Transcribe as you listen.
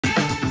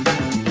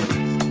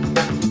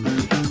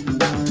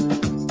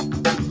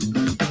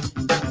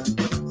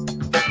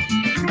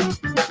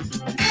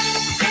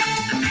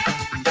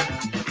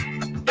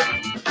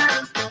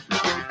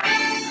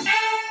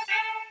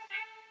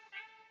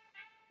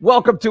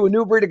Welcome to A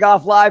New Breed of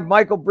Golf Live.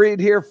 Michael Breed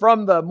here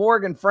from the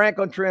Morgan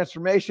Franklin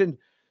Transformation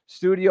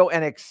Studio,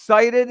 and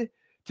excited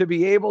to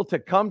be able to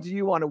come to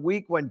you on a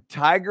week when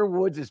Tiger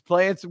Woods is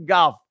playing some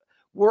golf.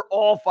 We're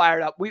all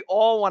fired up. We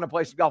all want to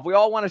play some golf. We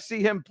all want to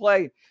see him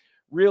play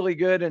really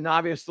good, and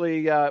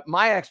obviously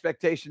my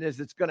expectation is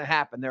it's going to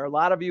happen. There are a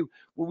lot of you.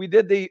 Well, we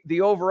did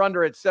the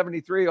over-under at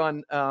 73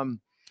 on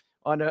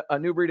a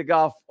New Breed of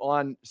Golf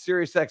on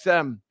Sirius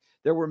XM.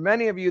 There were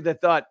many of you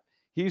that thought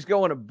he's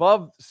going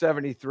above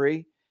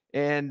 73.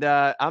 And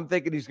I'm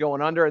thinking he's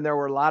going under, and there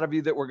were a lot of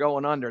you that were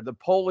going under. The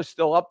poll is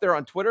still up there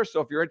on Twitter,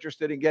 so if you're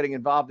interested in getting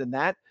involved in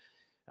that,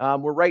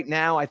 we're right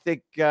now, I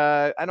think,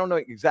 I don't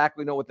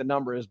exactly know what the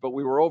number is, but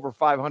we were over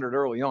 500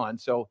 early on.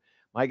 So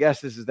my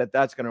guess is that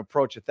that's going to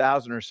approach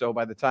 1,000 or so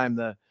by the time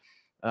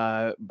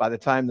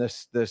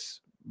this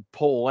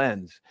poll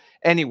ends.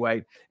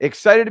 Anyway,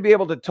 excited to be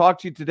able to talk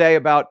to you today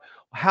about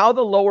how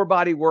the lower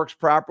body works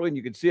properly. And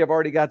you can see I've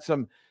already got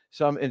some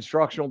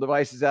instructional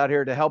devices out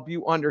here to help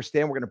you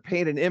understand. We're going to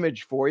paint an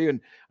image for you. And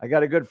I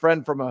got a good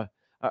friend from a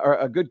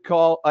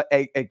call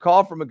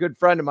from a good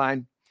friend of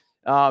mine,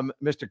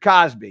 Mr.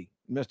 Cosby.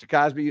 Mr.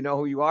 Cosby, you know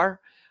who you are.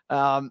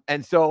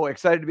 And so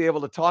excited to be able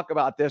to talk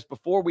about this.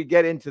 Before we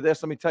get into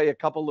this, let me tell you a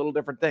couple little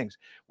different things.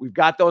 We've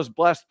got those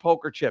blessed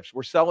poker chips.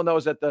 We're selling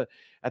those at the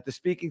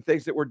speaking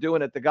things that we're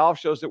doing, at the golf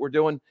shows that we're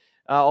doing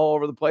all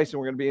over the place. And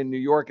we're going to be in New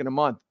York in a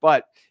month.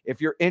 But if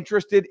you're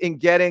interested in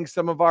getting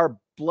some of our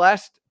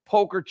blessed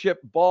poker chip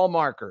ball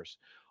markers,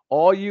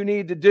 all you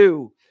need to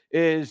do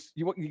is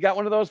you got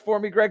one of those for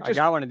me, Greg? I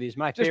got one of these.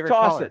 My favorite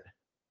color. Just toss it.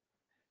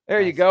 There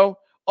you go.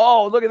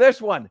 Oh, look at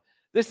this one.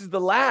 This is the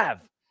Lav.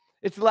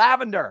 It's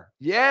lavender.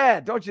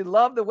 Yeah. Don't you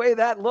love the way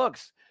that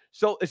looks?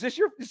 So is this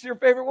your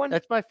favorite one?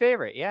 That's my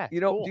favorite. Yeah.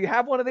 You know, cool. Do you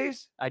have one of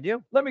these? I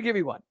do. Let me give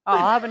you one. Oh,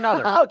 I'll have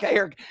another. Okay.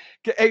 Here.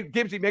 Hey,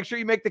 Gibbsy, make sure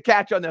you make the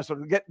catch on this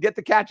one. Get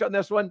the catch on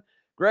this one.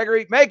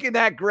 Gregory making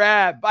that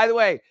grab. By the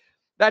way,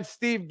 that's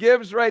Steve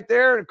Gibbs right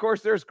there. And, of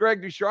course, there's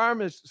Greg Ducharme,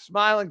 his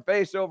smiling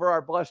face over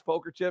our blessed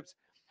poker chips.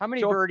 How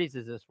many birdies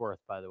is this worth,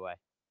 by the way?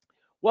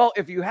 Well,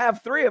 if you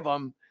have 3 of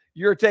them,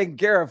 you're taken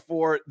care of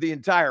for the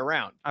entire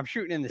round. I'm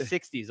shooting in the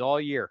 60s all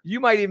year. You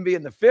might even be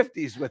in the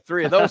 50s with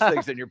 3 of those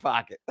things in your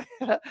pocket.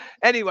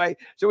 Anyway,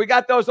 so we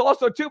got those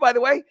also, too, by the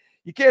way.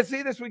 You can't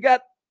see this. We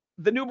got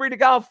the New Breed of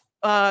Golf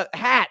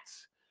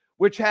hats,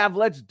 which have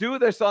Let's Do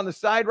This on the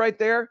side right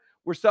there.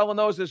 We're selling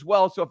those as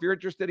well. So if you're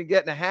interested in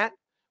getting a hat,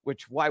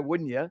 which why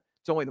wouldn't you?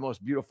 It's only the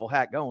most beautiful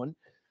hat going.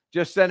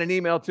 Just send an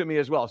email to me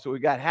as well. So we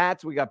got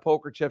hats, we got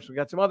poker chips, we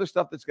got some other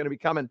stuff that's going to be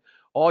coming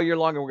all year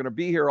long, and we're going to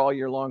be here all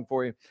year long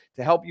for you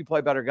to help you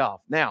play better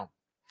golf. Now,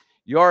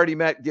 you already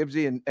met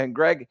Gibbsy and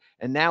Greg,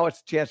 and now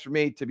it's a chance for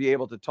me to be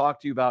able to talk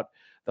to you about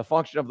the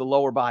function of the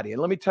lower body. And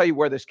let me tell you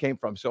where this came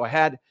from. So I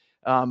had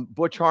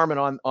Butch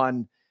Harmon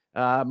on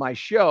my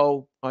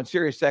show on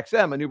Sirius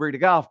XM, A New Breed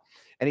of Golf,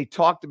 and he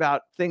talked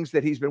about things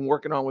that he's been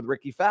working on with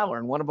Rickie Fowler.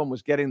 And one of them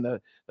was getting the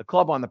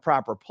club on the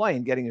proper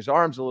plane, getting his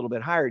arms a little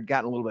bit higher. He'd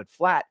gotten a little bit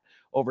flat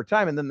over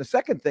time. And then the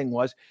second thing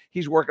was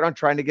he's working on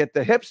trying to get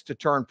the hips to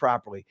turn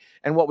properly.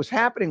 And what was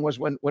happening was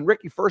when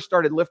Rickie first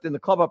started lifting the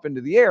club up into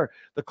the air,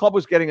 the club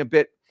was getting a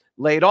bit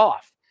laid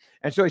off.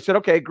 And so he said,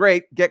 okay,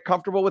 great, get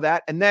comfortable with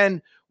that. And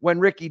then when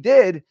Rickie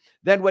did,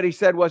 then what he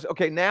said was,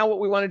 okay, now what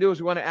we want to do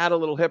is we want to add a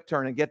little hip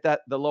turn and get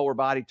the lower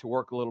body to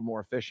work a little more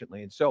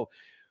efficiently. And so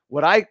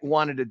what I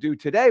wanted to do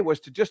today was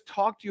to just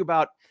talk to you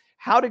about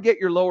how to get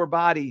your lower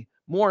body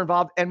more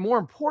involved. And more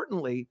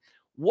importantly,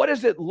 what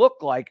does it look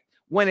like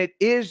when it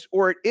is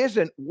or it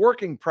isn't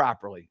working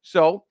properly?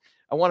 So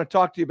I want to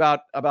talk to you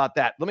about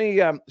that. Let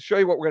me show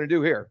you what we're going to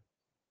do here.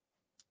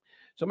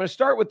 So I'm going to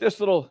start with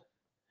this little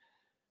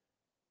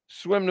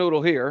swim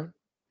noodle here.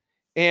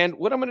 And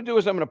what I'm going to do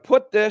is I'm going to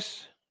put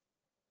this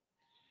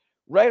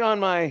right on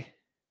my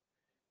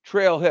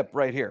trail hip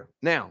right here.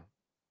 Now,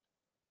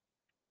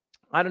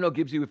 I don't know,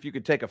 Gibbsy, if you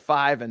could take a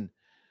 5 and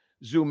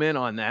zoom in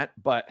on that,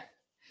 but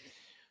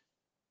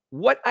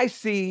what I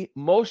see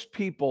most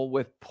people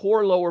with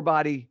poor lower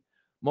body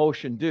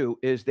motion do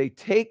is they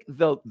take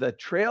the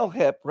trail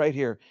hip right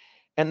here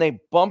and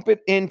they bump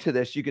it into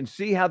this. You can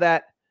see how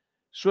that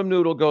swim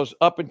noodle goes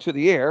up into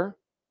the air,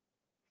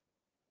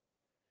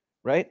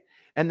 right?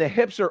 And the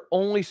hips are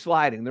only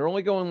sliding. They're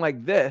only going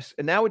like this.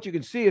 And now what you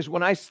can see is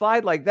when I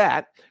slide like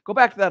that, go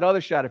back to that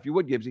other shot if you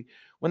would, Gibbsy.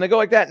 When they go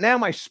like that, now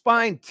my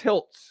spine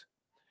tilts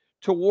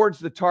towards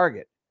the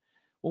target.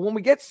 Well, when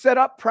we get set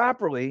up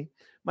properly,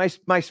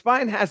 my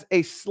spine has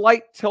a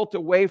slight tilt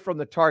away from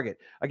the target.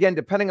 Again,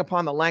 depending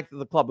upon the length of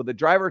the club. With the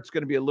driver, it's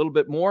going to be a little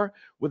bit more.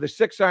 With a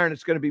 6-iron,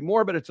 it's going to be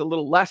more, but it's a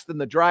little less than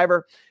the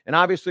driver. And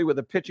obviously, with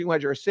a pitching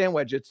wedge or a sand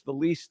wedge, it's the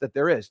least that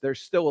there is.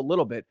 There's still a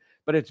little bit,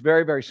 but it's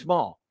very, very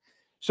small.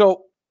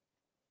 So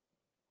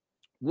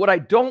what I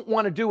don't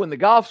want to do in the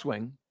golf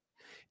swing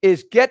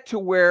is get to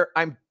where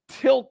I'm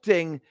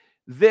tilting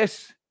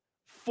this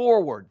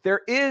forward.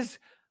 There is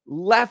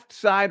left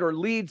side or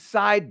lead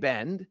side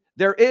bend.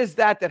 There is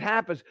that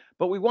happens,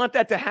 but we want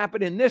that to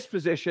happen in this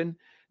position,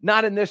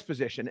 not in this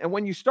position. And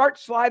when you start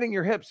sliding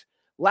your hips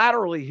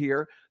laterally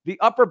here, the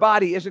upper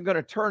body isn't going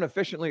to turn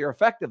efficiently or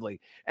effectively.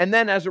 And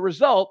then as a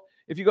result,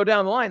 if you go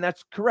down the line,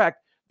 that's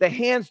correct. The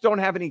hands don't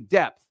have any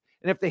depth.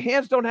 And if the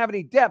hands don't have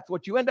any depth,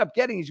 what you end up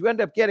getting is you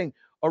end up getting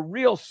a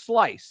real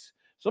slice.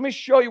 So let me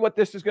show you what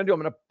this is going to do.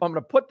 I'm going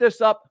to put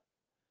this up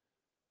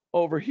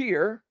over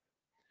here.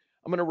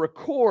 I'm going to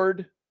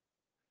record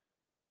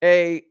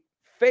a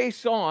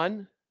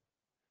face-on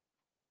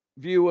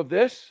view of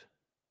this.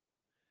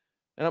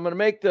 And I'm going to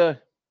make the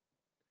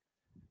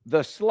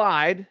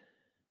slide.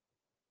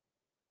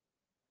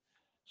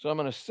 So I'm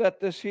going to set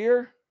this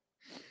here.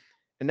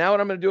 And now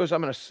what I'm going to do is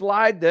I'm going to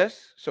slide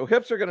this. So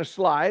hips are going to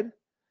slide.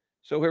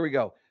 So here we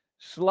go.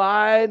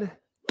 Slide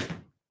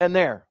and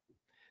there.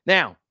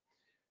 Now,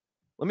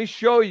 let me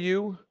show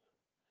you.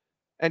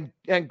 And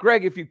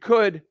Greg, if you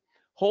could,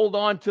 hold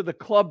on to the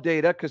club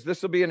data because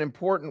this will be an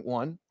important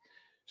one.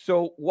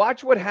 So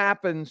watch what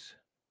happens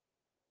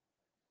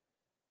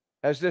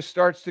as this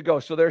starts to go.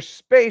 So there's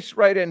space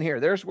right in here.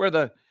 There's where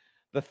the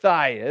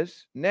thigh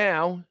is.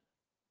 Now,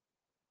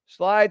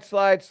 slide,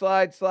 slide,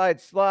 slide,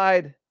 slide,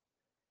 slide.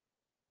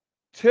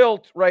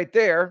 Tilt right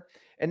there.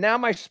 And now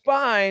my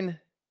spine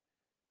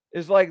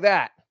is like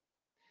that.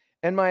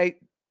 And my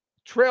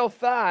trail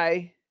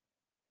thigh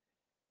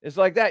is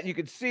like that. You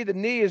can see the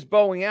knee is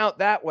bowing out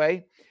that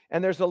way.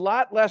 And there's a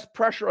lot less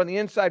pressure on the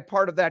inside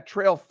part of that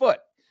trail foot.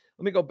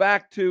 Let me go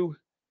back to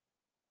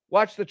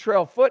watch the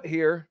trail foot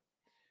here.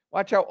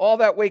 Watch how all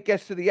that weight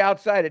gets to the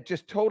outside. It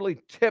just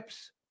totally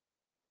tips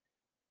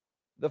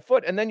the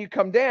foot. And then you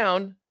come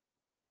down.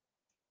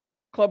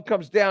 Club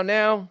comes down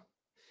now.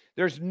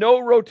 There's no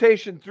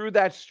rotation through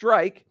that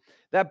strike.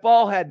 That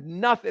ball had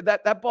nothing.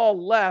 That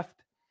ball left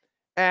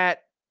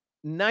at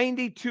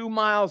 92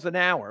 miles an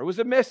hour. It was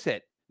a miss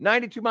hit.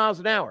 92 miles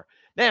an hour.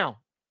 Now,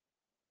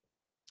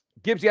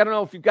 Gibbsy, I don't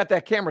know if you've got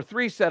that camera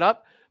 3 set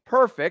up.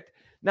 Perfect.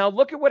 Now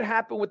look at what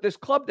happened with this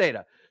club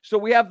data. So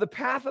we have the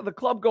path of the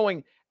club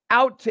going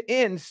out to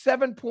in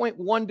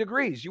 7.1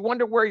 degrees. You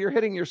wonder where you're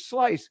hitting your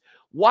slice,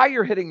 why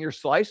you're hitting your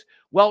slice.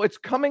 Well, it's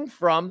coming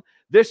from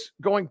this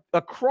going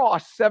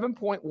across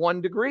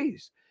 7.1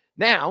 degrees.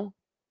 Now,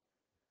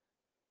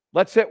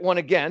 let's hit one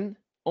again.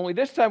 Only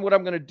this time what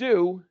I'm going to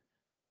do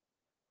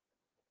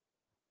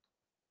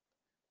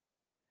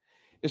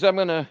is I'm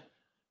going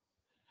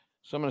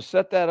to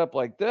set that up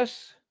like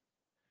this.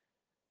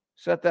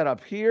 Set that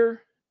up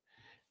here.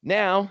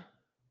 Now,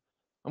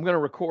 I'm going to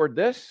record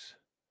this.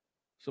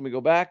 So let me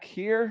go back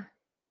here.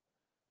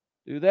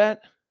 Do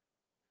that.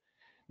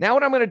 Now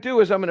what I'm going to do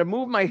is I'm going to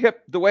move my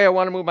hip the way I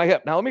want to move my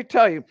hip. Now let me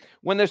tell you,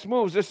 when this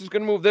moves, this is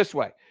going to move this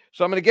way.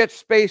 So I'm going to get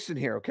space in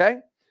here, okay?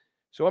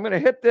 So I'm going to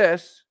hit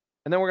this,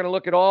 and then we're going to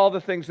look at all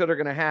the things that are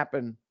going to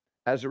happen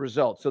as a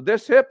result. So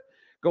this hip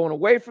going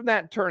away from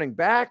that and turning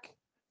back.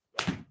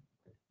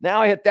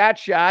 Now I hit that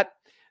shot.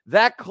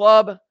 That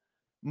club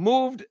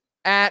moved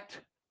at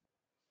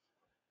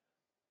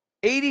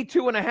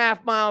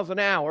 82.5 miles an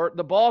hour.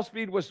 The ball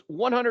speed was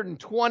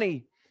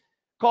 120,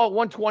 call it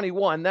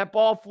 121. That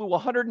ball flew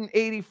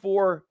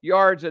 184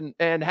 yards and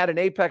had an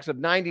apex of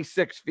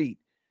 96 feet.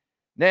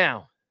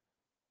 Now,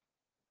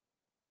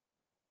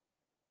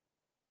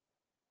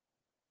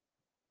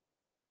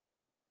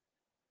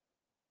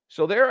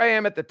 so there I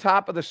am at the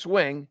top of the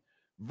swing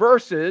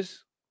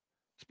versus,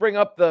 let's bring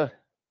up the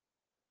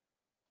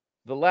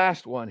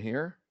last one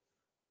here.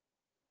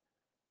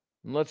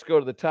 And let's go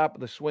to the top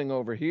of the swing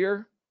over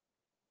here.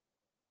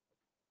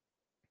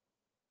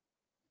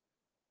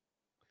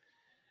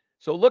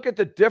 So look at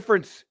the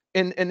difference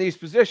in these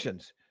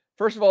positions.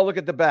 First of all, look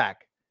at the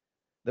back.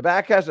 The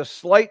back has a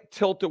slight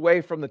tilt away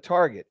from the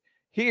target.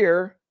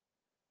 Here,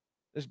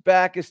 this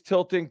back is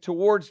tilting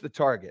towards the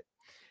target.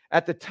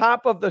 At the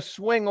top of the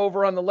swing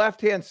over on the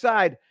left-hand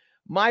side,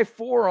 my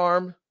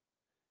forearm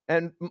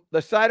and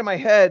the side of my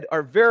head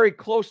are very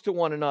close to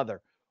one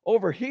another.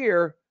 Over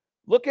here,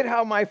 look at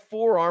how my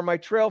forearm, my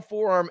trail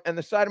forearm, and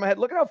the side of my head,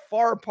 look at how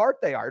far apart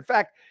they are. In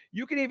fact,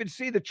 you can even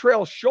see the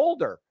trail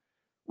shoulder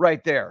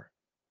right there.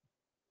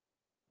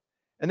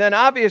 And then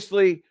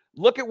obviously,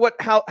 look at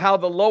how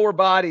the lower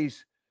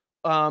bodies,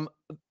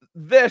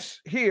 this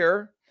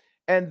here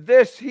and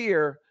this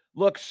here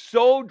look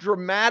so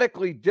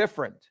dramatically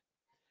different.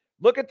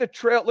 Look at the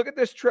trail. Look at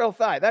this trail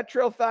thigh. That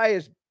trail thigh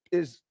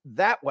is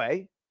that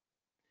way.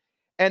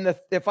 And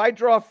if I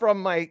draw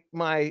from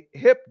my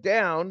hip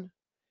down,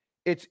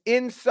 it's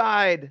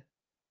inside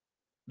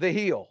the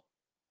heel.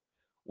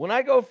 When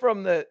I go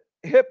from the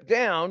hip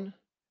down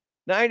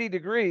 90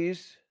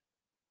 degrees,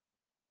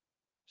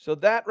 so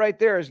that right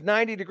there is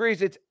 90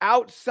 degrees. It's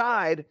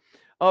outside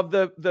of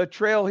the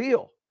trail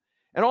heel.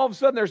 And all of a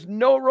sudden, there's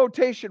no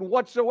rotation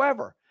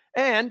whatsoever.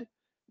 And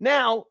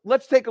now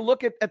let's take a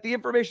look at the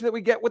information that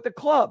we get with the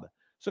club.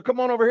 So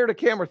come on over here to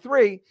camera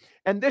 3.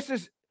 And this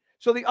is,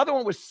 so the other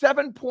one was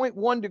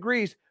 7.1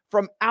 degrees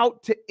from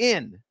out to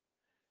in.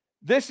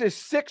 This is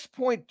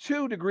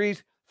 6.2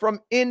 degrees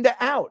from in to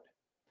out.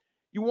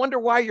 You wonder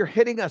why you're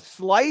hitting a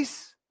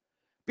slice?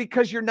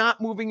 Because you're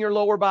not moving your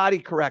lower body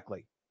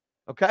correctly.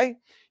 Okay?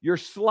 You're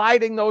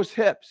sliding those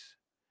hips.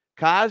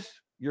 Kaz,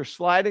 You're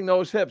sliding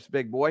those hips,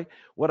 big boy.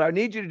 What I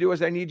need you to do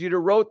is I need you to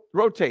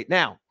rotate.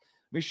 Now,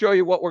 let me show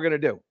you what we're going to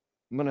do.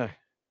 I'm going to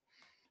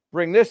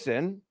bring this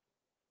in.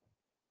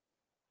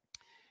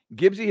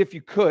 Gibbsy, if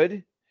you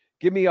could,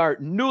 give me our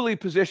newly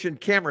positioned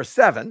camera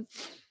 7,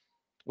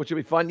 which will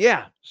be fun.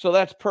 Yeah, so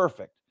that's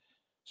perfect.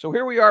 So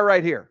here we are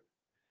right here.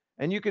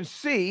 And you can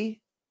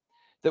see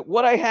that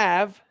what I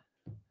have,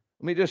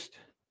 let me just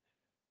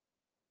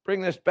bring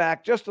this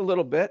back just a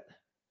little bit.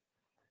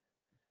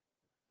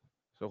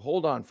 So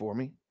hold on for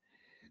me,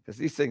 because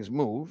these things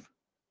move.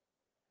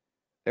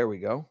 There we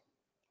go.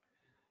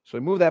 So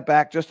we move that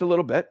back just a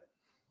little bit.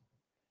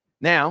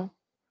 Now,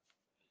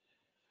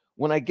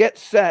 when I get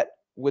set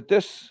with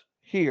this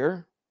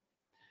here,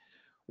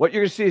 what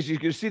you're going to see is you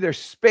can see there's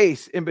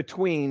space in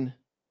between.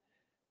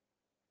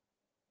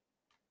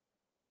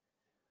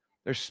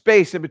 There's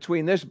space in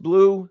between this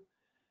blue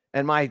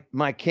and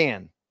my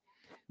can.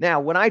 Now,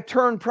 when I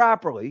turn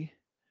properly,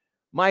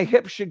 my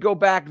hip should go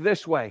back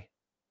this way.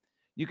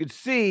 You can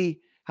see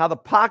how the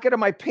pocket of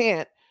my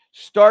pant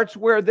starts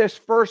where this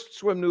first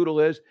swim noodle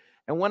is.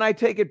 And when I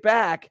take it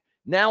back,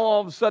 now all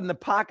of a sudden the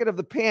pocket of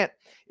the pant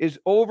is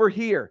over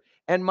here.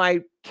 And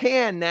my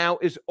can now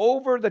is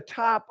over the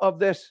top of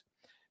this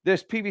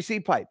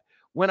PVC pipe.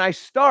 When I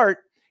start,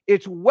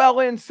 it's well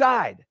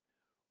inside.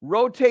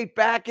 Rotate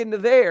back into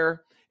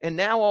there. And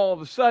now all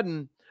of a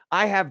sudden,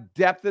 I have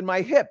depth in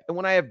my hip. And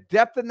when I have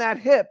depth in that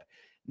hip,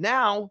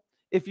 now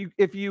if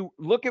you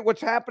look at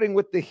what's happening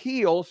with the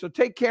heel, so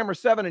take camera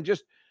 7 and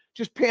just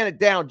pan it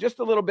down just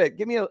a little bit.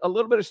 Give me a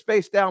little bit of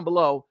space down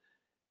below.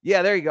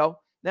 Yeah, there you go.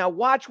 Now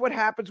watch what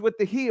happens with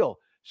the heel.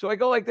 So I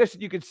go like this,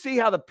 and you can see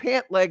how the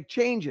pant leg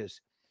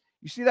changes.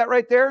 You see that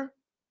right there?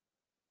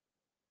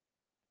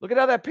 Look at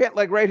how that pant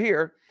leg right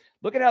here.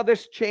 Look at how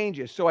this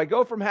changes. So I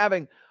go from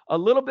having a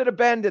little bit of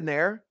bend in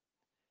there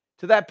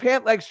to that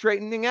pant leg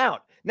straightening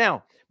out.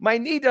 Now, my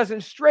knee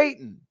doesn't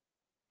straighten,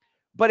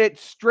 but it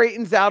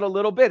straightens out a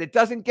little bit. It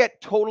doesn't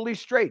get totally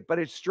straight, but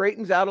it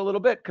straightens out a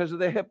little bit because of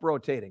the hip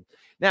rotating.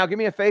 Now, give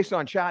me a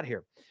face-on shot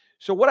here.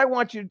 So what I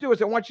want you to do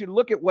is I want you to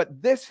look at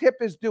what this hip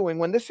is doing.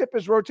 When this hip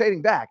is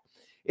rotating back,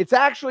 it's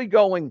actually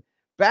going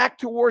back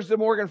towards the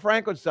Morgan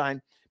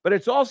Frankenstein, but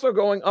it's also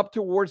going up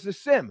towards the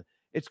sim.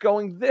 It's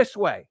going this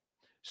way.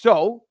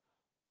 So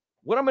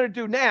what I'm going to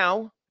do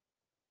now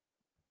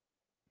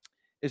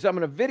is I'm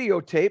going to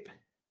videotape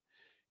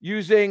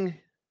using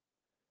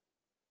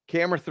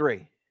camera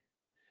 3.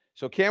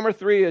 So camera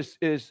 3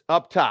 is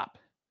up top.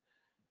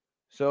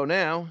 So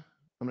now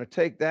I'm going to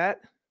take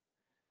that,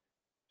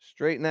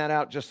 straighten that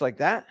out just like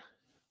that.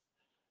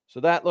 So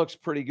that looks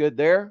pretty good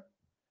there.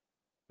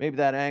 Maybe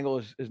that angle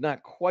is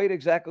not quite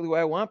exactly the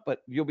way I want, but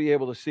you'll be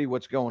able to see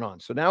what's going on.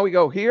 So now we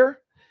go here.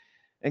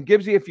 And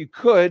Gibbsy, if you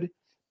could,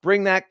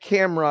 bring that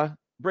camera,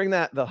 bring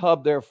the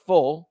hub there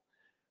full,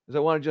 because I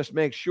want to just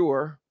make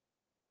sure.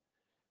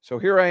 So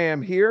here I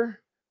am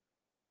here.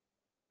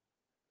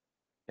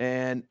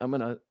 And I'm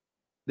going to,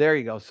 there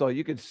you go. So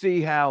you can see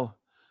how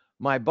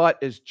my butt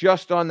is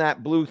just on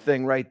that blue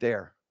thing right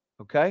there.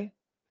 Okay.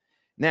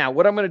 Now,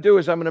 what I'm going to do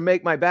is I'm going to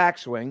make my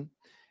backswing,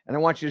 and I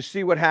want you to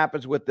see what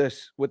happens with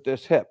this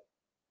hip.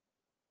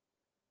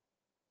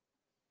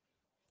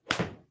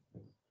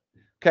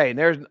 Okay, and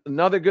there's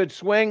another good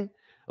swing,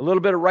 a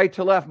little bit of right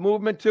to left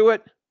movement to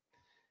it.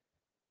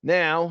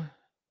 Now,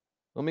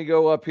 let me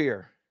go up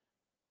here.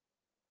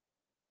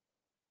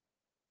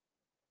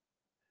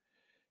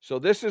 So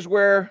this is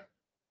where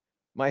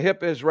my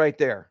hip is right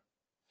there.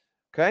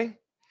 Okay?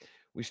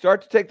 We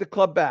start to take the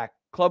club back.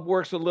 Club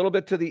works a little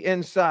bit to the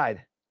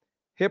inside.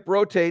 Hip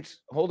rotates.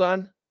 Hold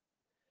on.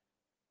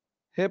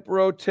 Hip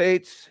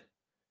rotates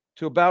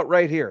to about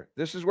right here.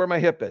 This is where my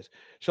hip is.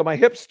 So my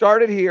hip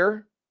started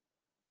here.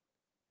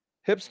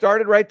 Hip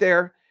started right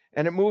there,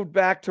 and it moved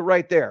back to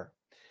right there.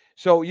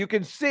 So you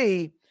can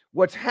see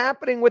what's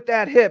happening with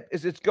that hip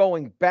is it's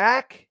going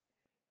back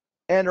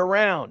and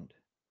around.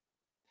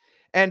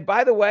 And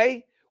by the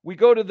way, we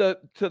go to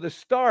the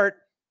start.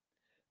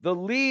 The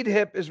lead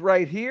hip is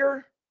right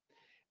here,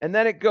 and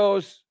then it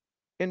goes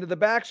into the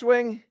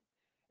backswing,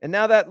 and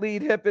now that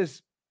lead hip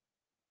is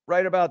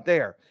right about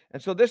there.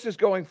 And so this is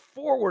going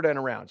forward and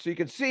around. So you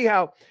can see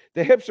how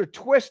the hips are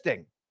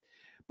twisting.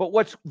 But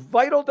what's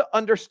vital to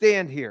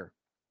understand here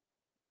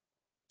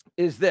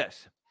is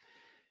this.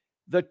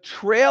 The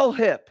trail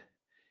hip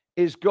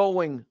is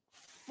going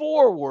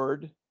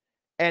forward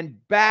and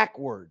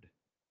backward.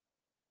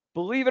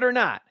 Believe it or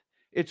not,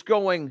 it's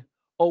going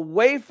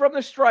away from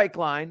the strike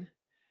line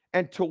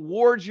and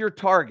towards your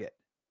target.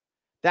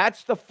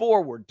 That's the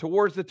forward,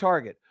 towards the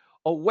target.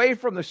 Away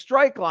from the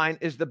strike line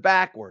is the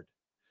backward.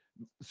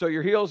 So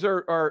your heels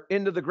are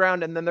into the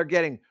ground, and then they're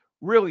getting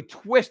really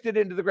twisted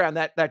into the ground.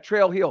 That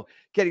trail heel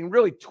getting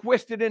really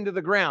twisted into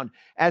the ground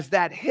as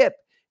that hip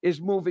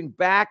is moving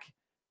back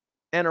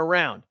and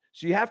around.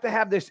 So you have to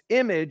have this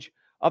image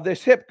of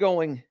this hip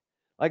going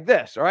like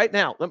this. All right.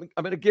 Now, I'm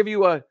going to give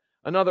you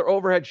another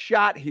overhead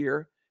shot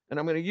here, and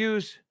I'm going to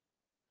use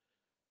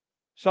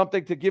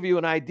something to give you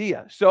an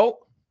idea. So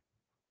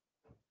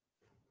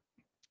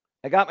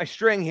I got my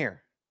string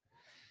here.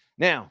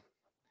 Now,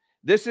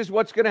 this is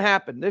what's going to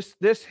happen.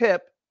 This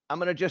hip, I'm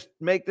going to just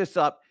make this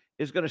up,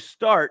 is going to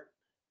start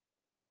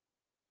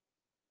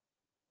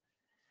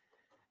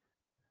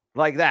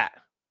like that.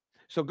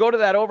 So go to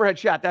that overhead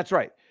shot. That's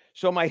right.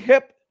 So my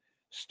hip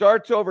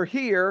starts over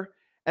here,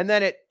 and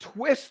then it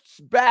twists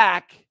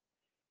back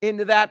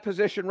into that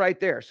position right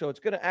there. So it's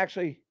going to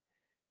actually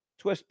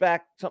twist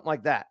back something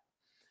like that.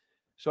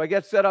 So I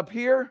get set up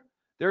here.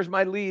 There's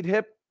my lead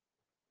hip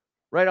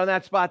right on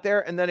that spot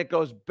there. And then it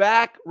goes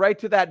back right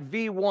to that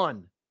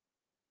V1.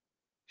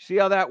 See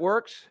how that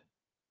works?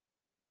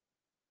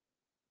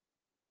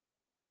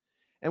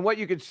 And what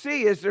you can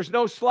see is there's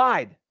no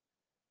slide.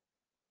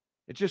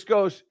 It just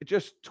goes, it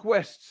just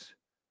twists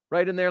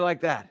right in there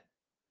like that.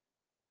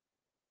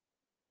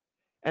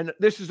 And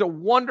this is a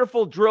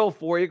wonderful drill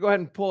for you. Go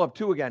ahead and pull up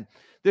 2 again.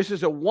 This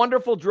is a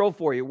wonderful drill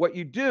for you. What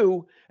you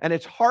do, and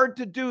it's hard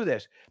to do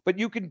this, but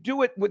you can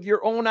do it with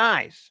your own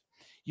eyes.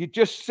 You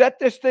just set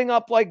this thing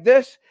up like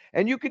this,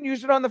 and you can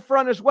use it on the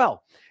front as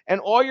well.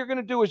 And all you're going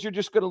to do is you're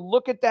just going to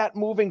look at that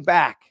moving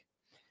back.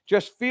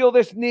 Just feel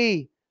this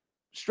knee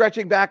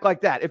stretching back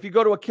like that. If you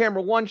go to a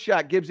camera 1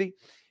 shot, Gibbsy,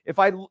 if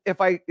I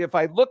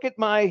look at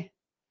my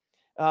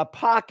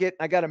pocket,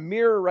 I got a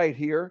mirror right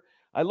here.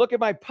 I look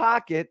at my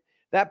pocket.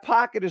 That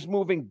pocket is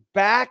moving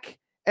back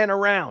and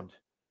around,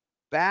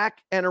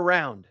 back and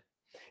around.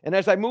 And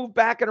as I move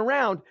back and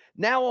around,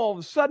 now all of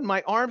a sudden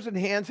my arms and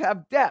hands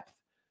have depth.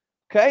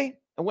 Okay.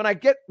 And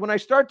when I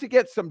start to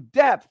get some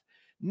depth,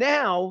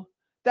 now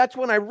that's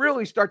when I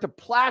really start to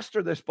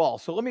plaster this ball.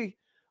 So I'm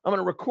going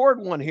to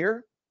record one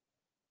here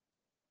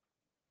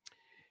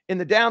in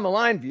the down the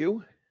line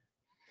view.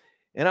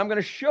 And I'm going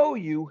to show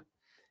you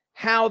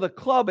how the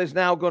club is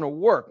now going to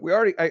work.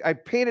 I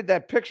painted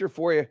that picture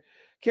for you.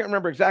 Can't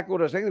remember exactly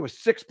what it was. I think it was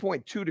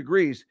 6.2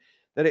 degrees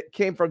that it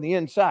came from the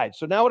inside.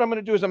 So now what I'm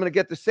going to do is I'm going to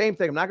get the same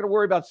thing. I'm not going to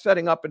worry about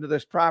setting up into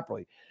this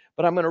properly,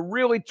 but I'm going to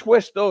really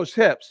twist those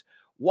hips.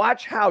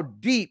 Watch how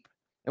deep,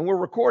 and we're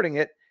recording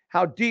it,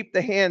 how deep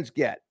the hands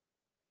get.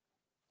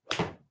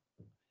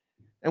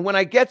 And when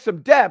I get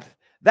some depth,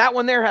 that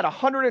one there had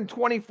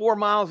 124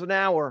 miles an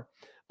hour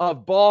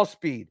of ball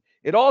speed.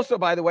 It also,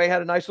 by the way,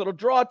 had a nice little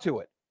draw to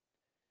it.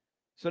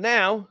 So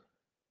now,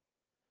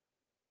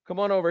 come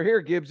on over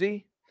here,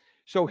 Gibbsy.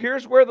 So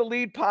here's where the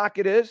lead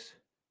pocket is.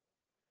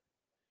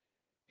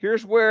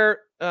 Here's where,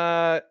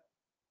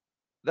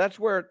 that's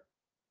where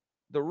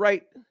the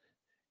right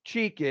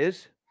cheek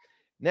is.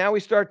 Now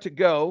we start to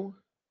go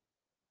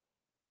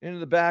into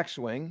the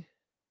backswing.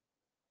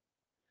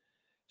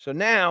 So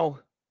now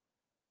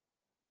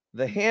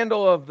the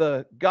handle of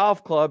the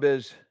golf club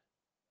is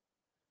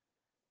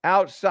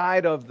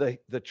outside of the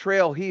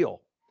trail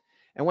heel.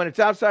 And when it's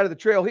outside of the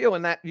trail heel,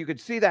 and that you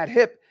could see that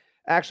hip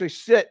actually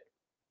sit,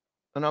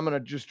 and I'm going to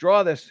just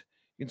draw this.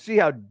 You can see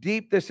how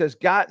deep this has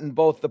gotten,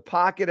 both the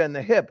pocket and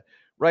the hip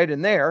right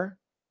in there.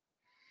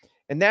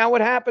 And now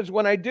what happens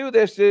when I do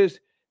this is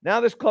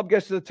now this club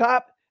gets to the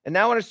top, and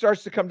now when it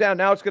starts to come down,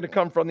 now it's going to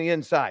come from the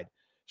inside.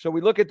 So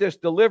we look at this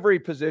delivery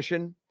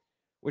position,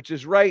 which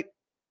is right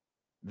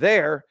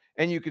there,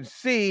 and you can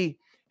see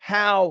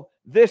how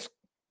this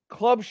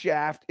club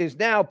shaft is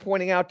now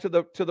pointing out to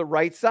the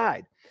right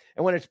side.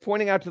 And when it's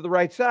pointing out to the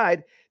right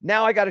side,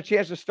 now I got a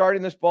chance of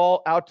starting this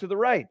ball out to the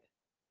right.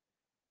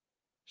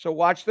 So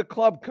watch the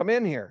club come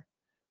in here.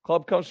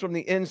 Club comes from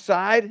the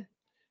inside,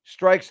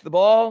 strikes the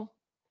ball.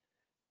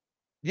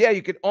 Yeah,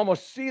 you could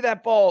almost see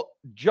that ball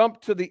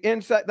jump to the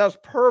inside. That was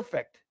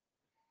perfect.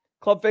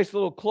 Club face a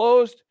little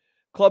closed.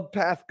 Club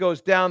path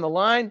goes down the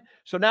line.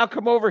 So now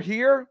come over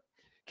here.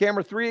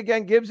 Camera 3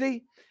 again,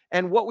 Gibbsy.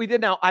 And what we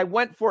did now, I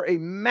went for a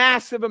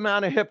massive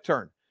amount of hip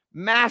turn.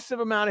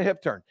 Massive amount of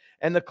hip turn.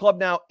 And the club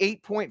now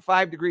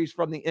 8.5 degrees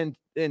from the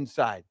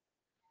inside.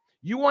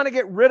 You want to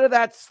get rid of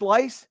that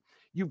slice?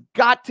 You've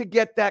got to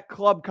get that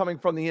club coming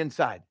from the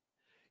inside.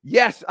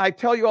 Yes, I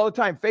tell you all the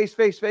time, face,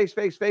 face, face,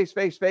 face, face,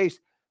 face, face,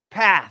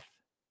 path.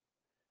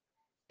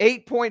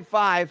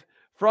 8.5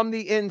 from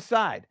the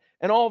inside.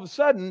 And all of a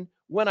sudden,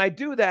 when I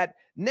do that,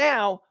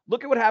 now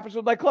look at what happens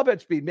with my club head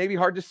speed. Maybe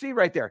hard to see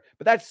right there,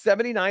 but that's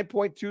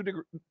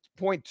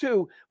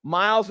 79.2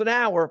 miles an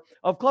hour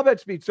of club head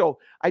speed. So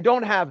I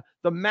don't have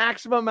the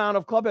maximum amount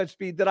of club head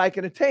speed that I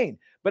can attain.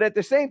 But at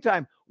the same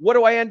time, what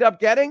do I end up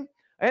getting?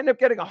 I end up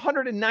getting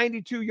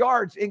 192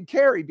 yards in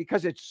carry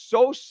because it's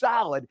so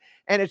solid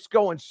and it's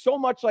going so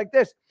much like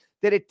this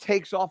that it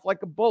takes off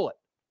like a bullet.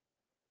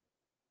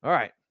 All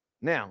right.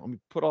 Now, let me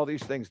put all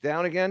these things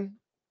down again.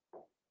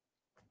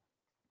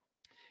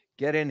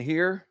 Get in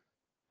here.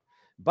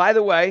 By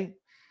the way,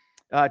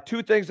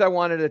 2 things I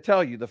wanted to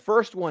tell you. The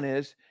first one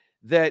is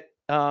that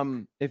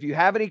if you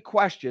have any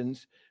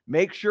questions,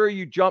 make sure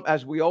you jump,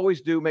 as we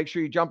always do, make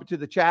sure you jump into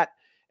the chat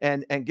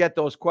and get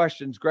those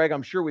questions. Greg,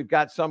 I'm sure we've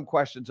got some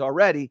questions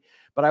already,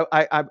 but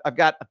I've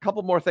got a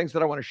couple more things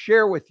that I want to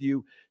share with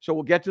you. So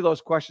we'll get to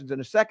those questions in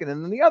a second.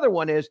 And then the other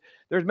one is,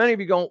 there's many of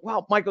you going,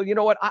 well, Michael, you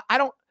know what? I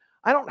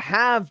don't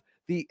have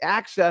the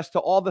access to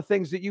all the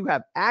things that you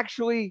have.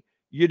 Actually,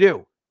 you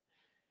do.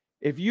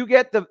 If you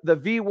get the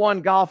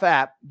V1 Golf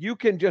app, you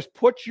can just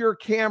put your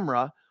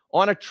camera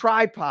on a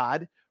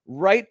tripod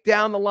right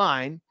down the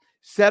line,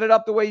 set it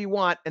up the way you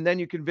want, and then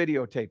you can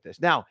videotape this.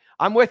 Now,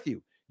 I'm with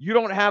you. You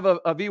don't have a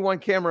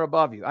V1 camera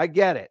above you. I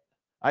get it.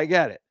 I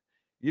get it.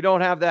 You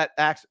don't have that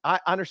access. I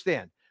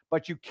understand.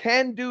 But you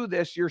can do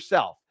this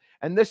yourself.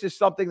 And this is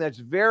something that's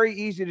very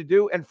easy to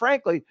do. And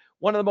frankly,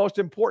 one of the most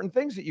important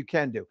things that you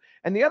can do.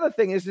 And the other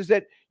thing is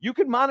that you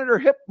can monitor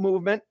hip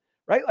movement,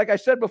 right? Like I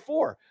said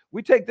before,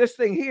 we take this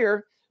thing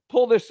here,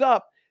 pull this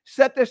up,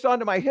 set this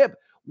onto my hip.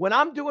 When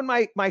I'm doing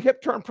my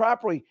hip turn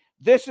properly,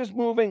 this is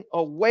moving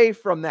away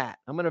from that.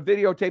 I'm going to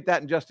videotape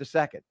that in just a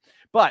second.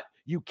 But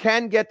you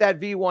can get that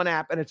V1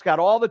 app, and it's got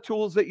all the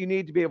tools that you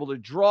need to be able to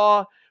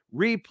draw,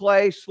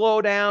 replay,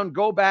 slow down,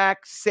 go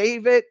back,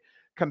 save it,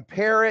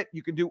 compare it.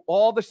 You can do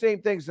all the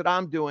same things that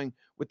I'm doing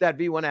with that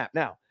V1 app.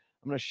 Now,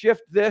 I'm going to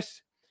shift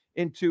this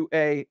into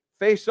a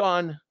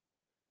face-on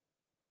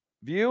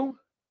view,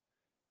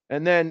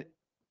 and then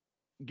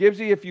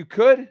Gibbsy, if you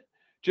could,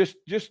 just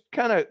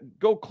kind of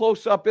go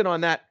close up in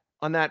on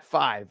that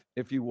 5,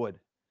 if you would.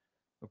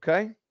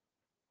 Okay.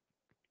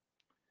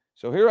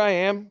 So here I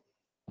am.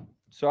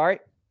 Sorry.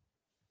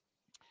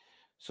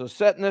 So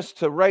setting this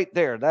to right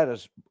there. That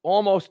is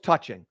almost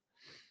touching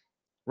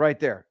right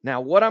there.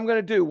 Now, what I'm going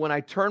to do when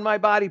I turn my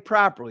body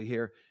properly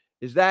here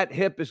is that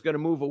hip is going to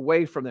move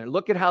away from there.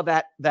 Look at how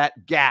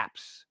that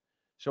gaps.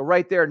 So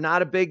right there,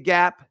 not a big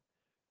gap.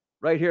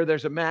 Right here,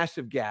 there's a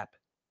massive gap.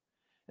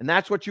 And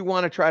that's what you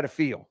want to try to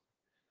feel.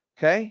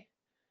 Okay.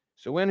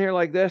 So in here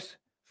like this,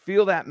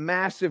 feel that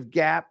massive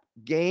gap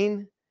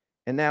gain.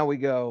 And now we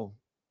go.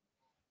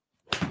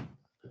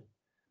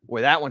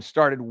 Boy, that one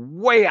started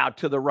way out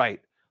to the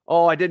right.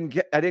 Oh, I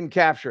didn't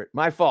capture it.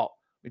 My fault.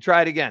 Let me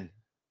try it again.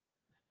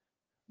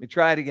 Let me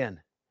try it again.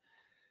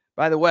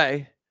 By the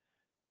way,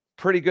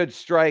 pretty good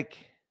strike.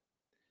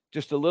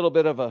 Just a little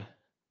bit of a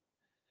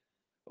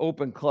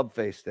open club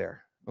face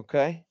there.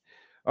 Okay.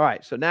 All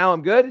right. So now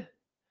I'm good.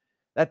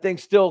 That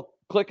thing's still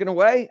clicking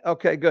away.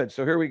 Okay, good.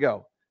 So here we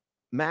go.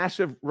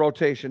 Massive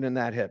rotation in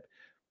that hip.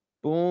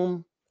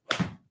 Boom,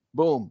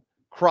 boom.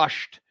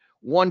 Crushed.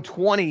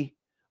 120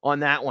 on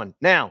that one.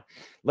 Now,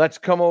 let's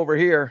come over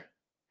here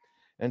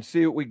and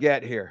see what we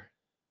get here.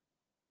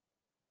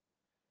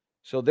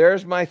 So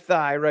there's my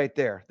thigh right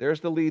there. There's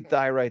the lead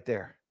thigh right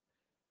there.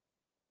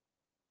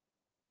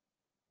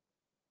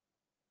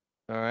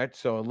 All right,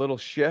 so a little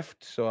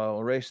shift. So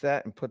I'll erase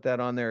that and put that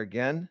on there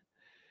again.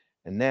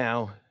 And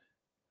now,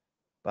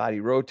 body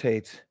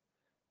rotates.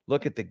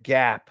 Look at the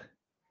gap.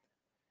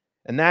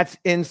 And that's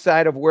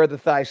inside of where the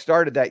thigh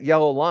started, that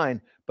yellow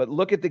line. But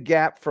look at the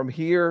gap from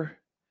here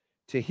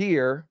to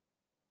here.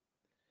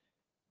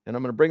 And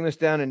I'm going to bring this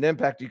down in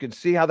impact. You can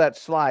see how that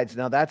slides.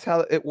 Now, that's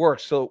how it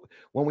works. So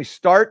when we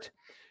start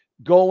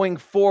going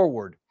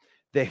forward,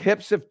 the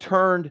hips have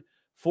turned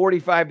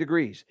 45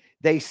 degrees.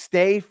 They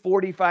stay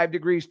 45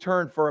 degrees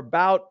turned for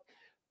about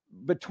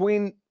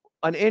between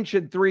an inch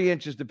and 3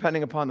 inches,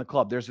 depending upon the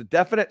club. There's a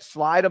definite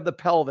slide of the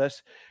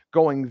pelvis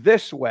going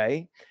this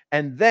way,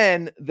 and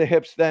then the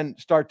hips then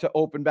start to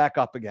open back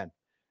up again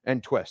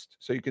and twist.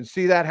 So you can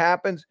see that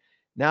happens.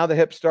 Now the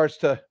hip starts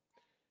to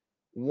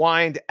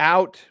wind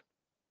out,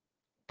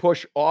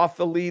 push off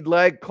the lead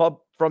leg, club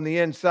from the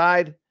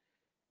inside.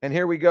 And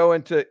here we go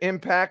into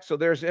impact. So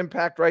there's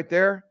impact right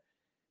there.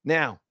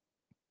 Now,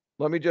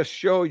 let me just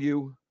show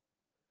you.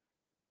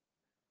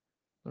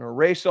 I'm going to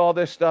erase all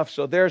this stuff.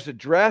 So there's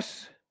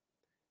address.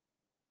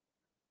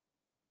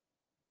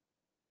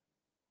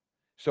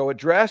 So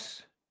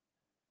address,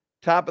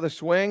 top of the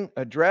swing,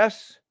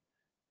 address,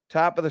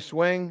 top of the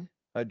swing,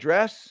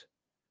 address,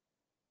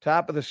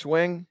 top of the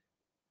swing.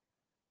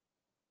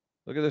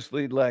 Look at this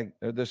lead leg.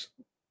 This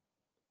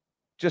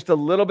just a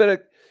little bit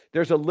of,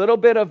 there's a little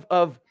bit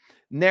of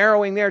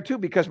narrowing there too,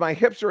 because my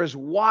hips are as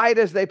wide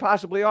as they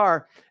possibly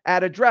are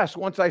at address.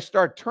 Once I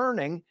start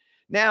turning,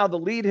 now the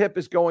lead hip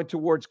is going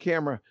towards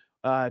camera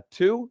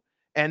 2,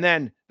 and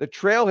then the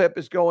trail hip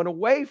is going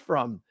away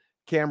from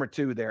camera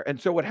 2 there. And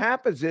so what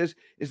happens is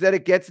that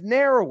it gets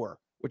narrower,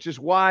 which is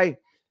why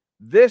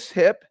this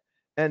hip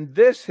and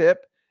this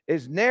hip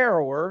is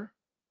narrower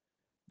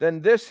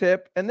than this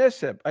hip and this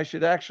hip. I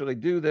should actually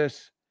do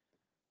this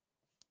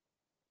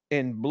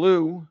in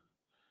blue.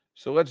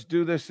 So let's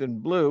do this in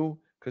blue,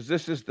 because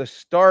this is the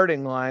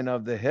starting line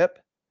of the hip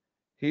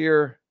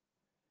here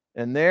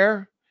and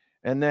there.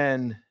 And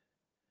then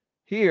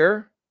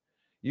here,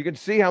 you can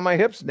see how my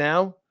hips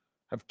now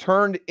have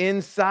turned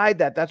inside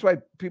that. That's why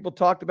people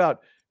talked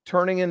about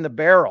turning in the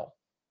barrel.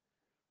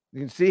 You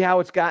can see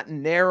how it's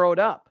gotten narrowed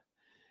up,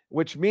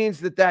 which means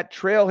that that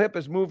trail hip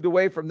has moved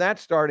away from that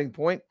starting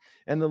point,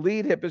 and the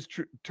lead hip is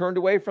turned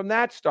away from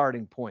that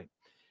starting point.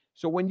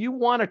 So when you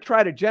want to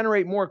try to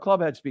generate more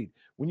club head speed,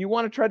 when you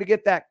want to try to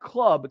get that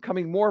club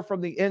coming more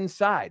from the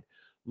inside,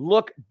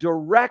 look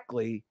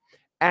directly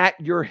at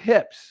your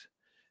hips.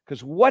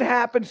 Because what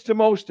happens to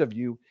most of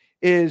you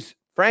is,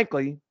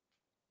 frankly,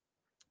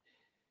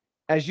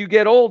 as you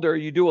get older,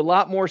 you do a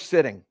lot more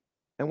sitting.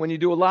 And when you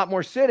do a lot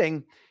more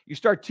sitting, you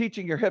start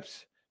teaching your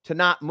hips to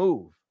not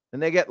move,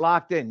 and they get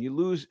locked in. You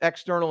lose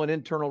external and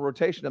internal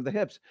rotation of the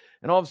hips,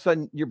 and all of a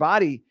sudden your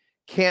body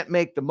can't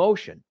make the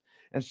motion.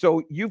 And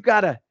so you've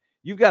got to,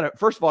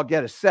 first of all,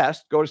 get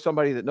assessed, go to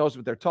somebody that knows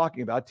what they're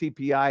talking about,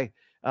 TPI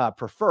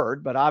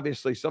preferred, but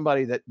obviously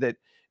somebody that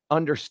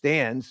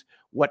understands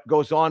what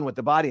goes on with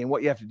the body and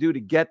what you have to do to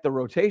get the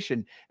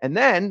rotation. And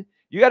then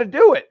you got to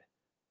do it.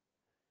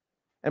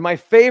 And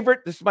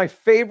this is my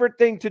favorite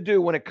thing to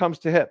do when it comes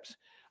to hips.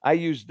 I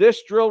use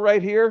this drill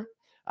right here.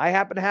 I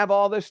happen to have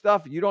all this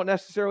stuff. You don't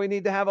necessarily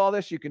need to have all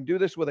this. You can do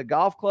this with a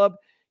golf club.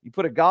 You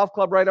put a golf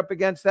club right up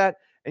against that,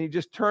 and you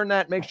just turn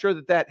that, make sure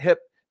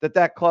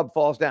that club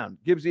falls down.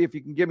 Gibbsy, if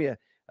you can give me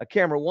a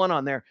camera 1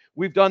 on there.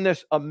 We've done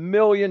this a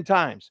million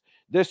times.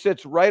 This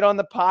sits right on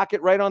the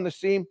pocket, right on the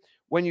seam.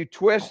 When you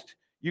twist,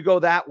 you go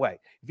that way.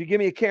 If you give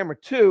me a camera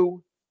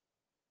 2,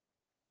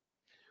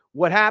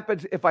 what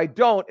happens if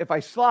I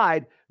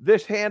slide,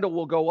 this handle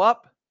will go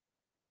up,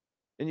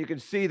 and you can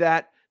see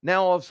that.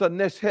 Now all of a sudden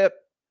this hip,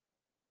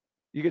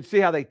 you can see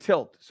how they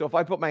tilt. So if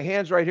I put my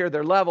hands right here,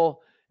 they're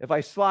level. If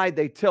I slide,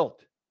 they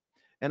tilt.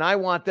 And I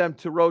want them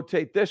to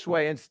rotate this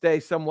way and stay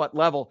somewhat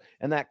level,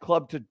 and that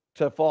club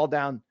to fall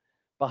down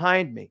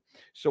behind me.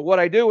 So what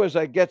I do is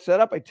I get set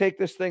up. I take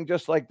this thing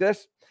just like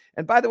this.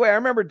 And by the way, I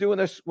remember doing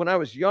this when I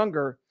was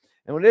younger,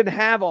 and we didn't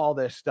have all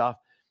this stuff.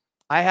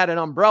 I had an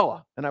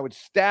umbrella, and I would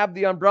stab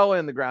the umbrella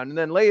in the ground. And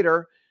then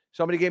later,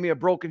 somebody gave me a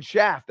broken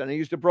shaft, and I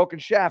used a broken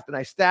shaft, and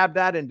I stabbed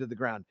that into the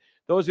ground.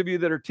 Those of you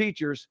that are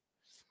teachers,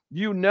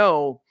 you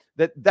know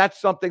that that's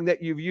something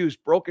that you've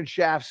used, broken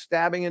shafts,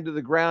 stabbing into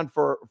the ground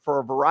for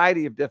a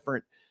variety of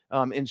different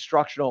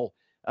instructional,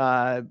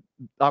 I'll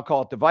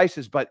call it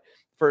devices, but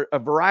for a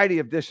variety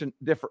of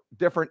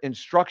different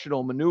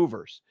instructional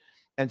maneuvers.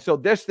 And so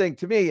this thing,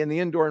 to me, in the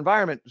indoor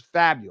environment, is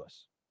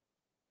fabulous.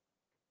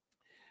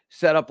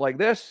 Set up like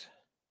this,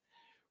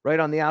 right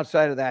on the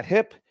outside of that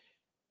hip.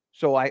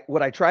 So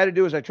what I try to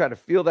do is I try to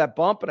feel that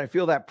bump, and I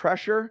feel that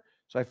pressure.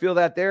 So I feel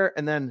that there.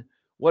 And then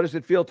what does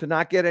it feel to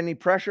not get any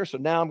pressure? So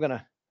now I'm going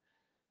to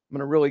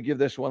really give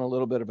this one a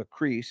little bit of a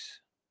crease.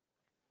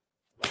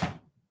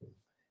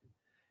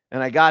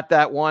 And I got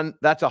that one.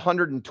 That's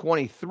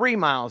 123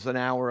 miles an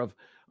hour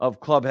of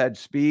club head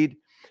speed.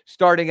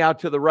 Starting out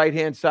to the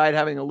right-hand side,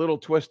 having a little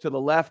twist to the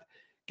left.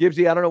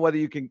 Gibbsy, I don't know whether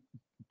you can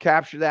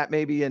capture that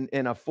maybe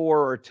in a 4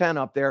 or a 10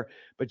 up there,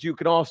 but you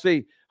can all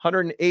see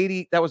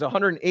 180. That was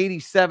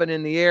 187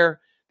 in the air.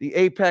 The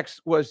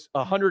apex was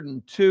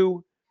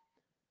 102.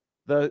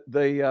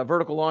 The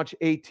vertical launch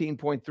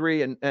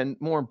 18.3, and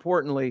more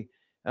importantly,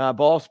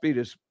 ball speed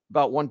is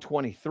about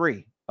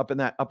 123 up in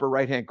that upper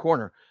right-hand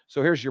corner.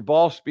 So here's your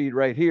ball speed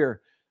right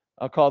here.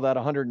 I'll call that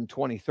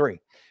 123.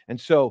 And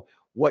so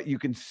what you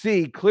can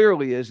see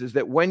clearly is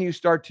that when you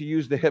start to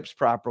use the hips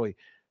properly,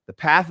 the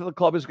path of the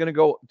club is going to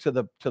go to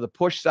the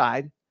push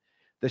side.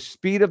 The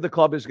speed of the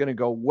club is going to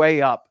go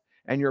way up,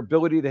 and your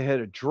ability to hit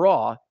a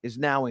draw is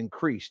now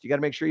increased. You got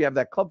to make sure you have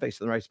that club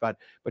face in the right spot,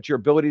 but your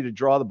ability to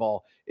draw the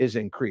ball is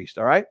increased.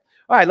 All right.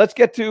 Let's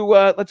get to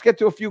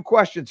a few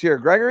questions here,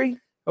 Gregory.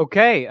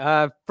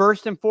 Okay.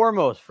 First and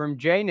foremost, from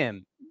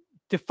JNIM,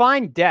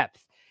 define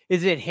depth.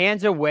 Is it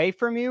hands away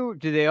from you?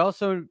 Do they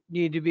also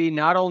need to be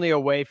not only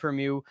away from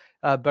you,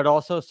 but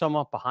also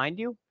somewhat behind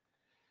you?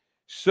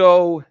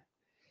 So,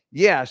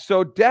 yeah.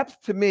 So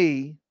depth to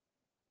me,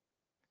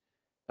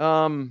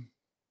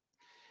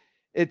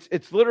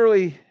 it's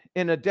literally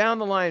in a down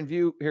the line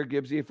view here,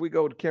 Gibbsy. If we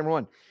go to camera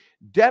 1,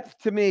 depth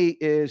to me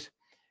is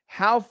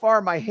how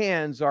far my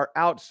hands are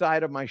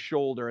outside of my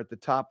shoulder at the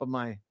top of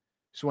my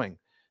swing.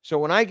 So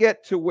when I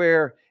get to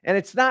where, and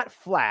it's not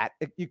flat,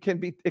 it can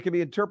be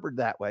interpreted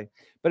that way,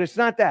 but it's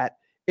not that.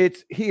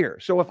 It's here.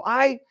 So if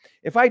I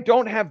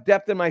don't have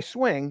depth in my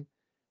swing,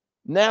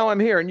 now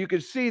I'm here, and you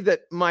can see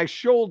that my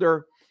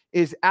shoulder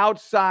is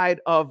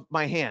outside of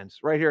my hands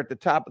right here at the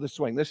top of the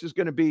swing. This is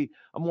going to be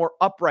a more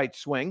upright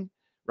swing,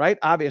 right?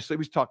 Obviously,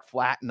 we talk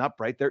flat and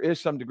upright. There is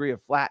some degree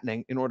of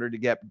flattening in order to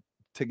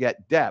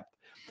get depth.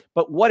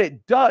 But what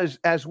it does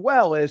as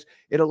well is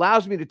it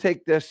allows me to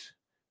take this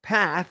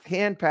path,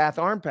 hand path,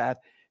 arm path,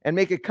 and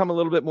make it come a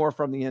little bit more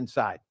from the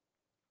inside.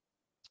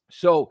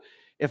 So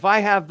if I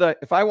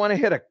want to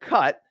hit a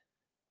cut,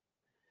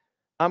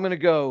 I'm going to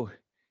go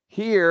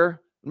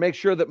here, make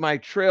sure that my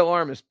trail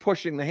arm is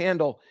pushing the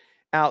handle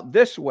out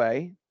this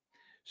way.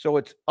 So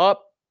it's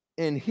up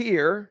in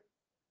here.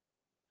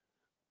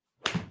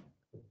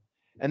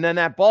 And then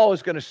that ball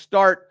is going to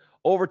start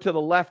over to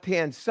the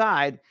left-hand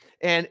side.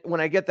 And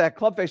when I get that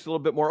club face a little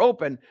bit more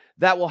open,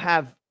 that will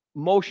have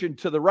motion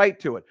to the right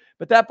to it.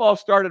 But that ball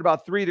started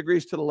about 3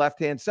 degrees to the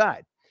left-hand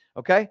side.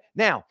 Okay.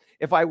 Now,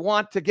 if I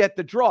want to get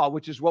the draw,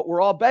 which is what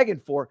we're all begging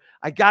for,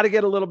 I got to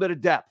get a little bit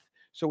of depth.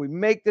 So we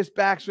make this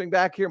backswing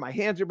back here. My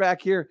hands are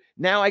back here.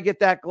 Now I get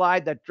that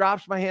glide that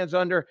drops my hands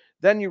under.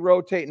 Then you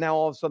rotate. Now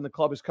all of a sudden the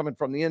club is coming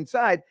from the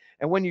inside.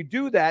 And when you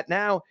do that,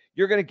 now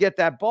you're going to get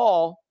that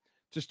ball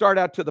to start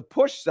out to the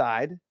push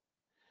side.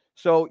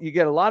 So you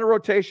get a lot of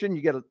rotation.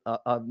 You get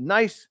a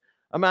nice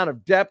amount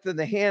of depth in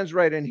the hands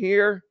right in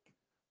here.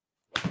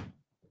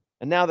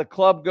 And now the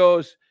club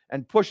goes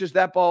and pushes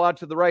that ball out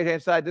to the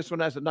right-hand side. This one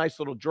has a nice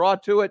little draw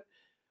to it,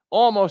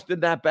 almost in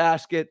that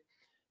basket.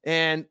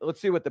 And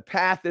let's see what the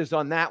path is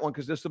on that one,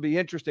 because this will be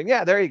interesting.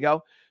 Yeah, there you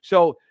go.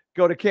 So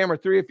go to camera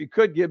 3 if you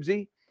could,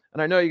 Gibbsy.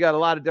 And I know you got a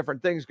lot of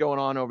different things going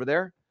on over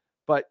there,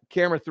 but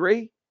camera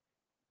 3,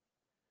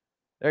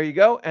 there you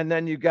go. And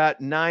then you got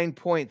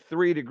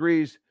 9.3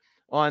 degrees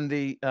on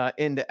the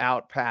in to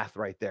out path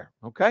right there.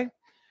 Okay.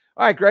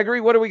 All right,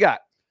 Gregory, what do we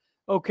got?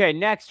 Okay,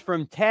 next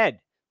from Ted.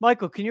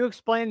 Michael, can you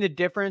explain the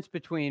difference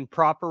between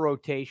proper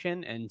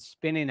rotation and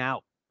spinning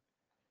out?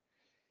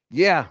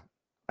 Yeah,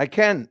 I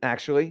can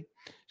actually.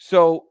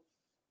 So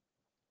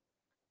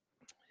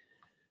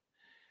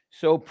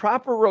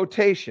proper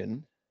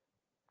rotation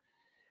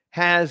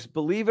has,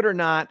 believe it or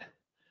not,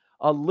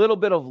 a little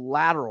bit of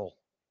lateral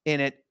in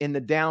it in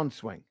the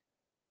downswing.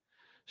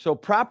 So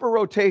proper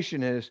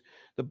rotation is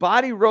the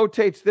body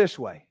rotates this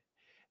way,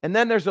 and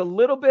then there's a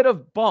little bit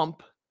of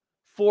bump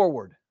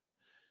forward.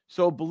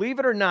 So believe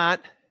it or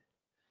not,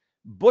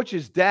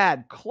 Butch's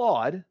dad,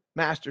 Claude,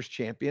 Masters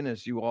champion,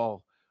 as you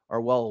all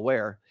are well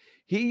aware,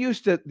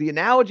 the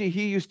analogy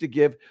he used to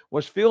give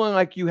was feeling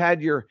like you had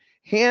your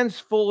hands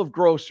full of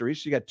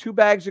groceries. So you got 2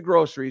 bags of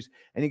groceries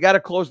and you got to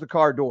close the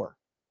car door.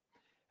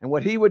 And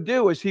what he would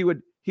do is he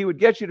would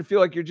get you to feel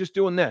like you're just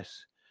doing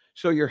this.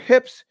 So your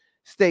hips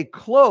stay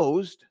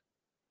closed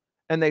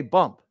and they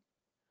bump.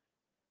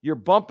 You're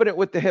bumping it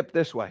with the hip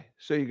this way.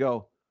 So you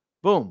go,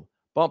 boom,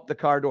 bump the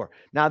car door.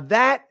 Now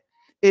that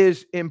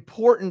is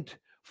important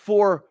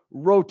for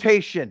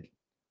rotation.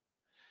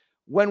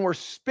 When we're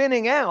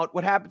spinning out,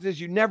 what happens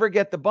is you never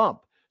get the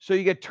bump. So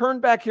you get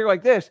turned back here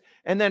like this,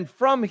 and then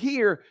from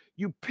here,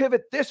 you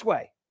pivot this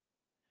way.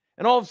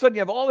 And all of a sudden, you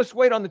have all this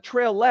weight on the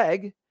trail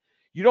leg.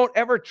 You don't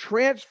ever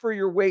transfer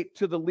your weight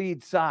to the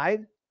lead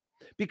side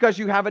because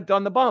you haven't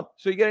done the bump.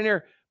 So you get in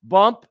here,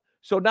 bump.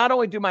 So not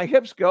only do my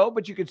hips go,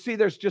 but you can see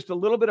there's just a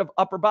little bit of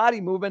upper body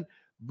movement,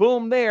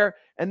 boom there,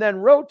 and then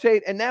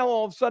rotate. And now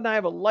all of a sudden, I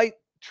have a light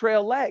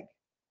trail leg.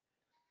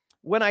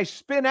 When I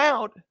spin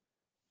out,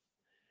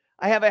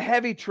 I have a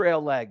heavy trail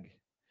leg,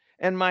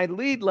 and my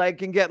lead leg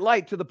can get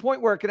light to the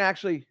point where it can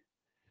actually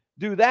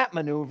do that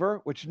maneuver,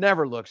 which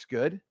never looks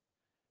good,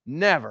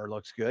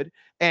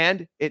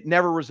 and it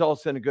never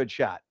results in a good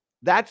shot.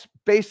 That's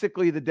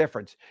basically the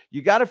difference.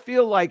 You got to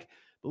feel like,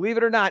 believe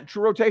it or not,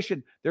 true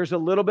rotation, there's a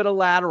little bit of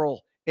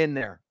lateral in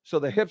there. So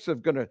the hips they're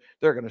going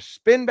to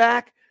spin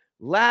back,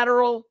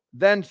 lateral,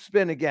 then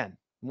spin again.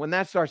 When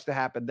that starts to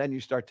happen, then you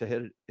start to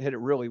hit it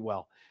really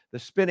well. The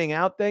spinning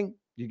out thing,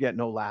 you get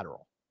no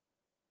lateral.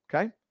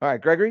 Okay. All right,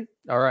 Gregory.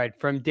 All right,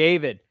 from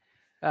David.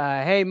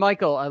 Hey,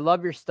 Michael, I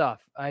love your stuff.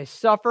 I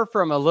suffer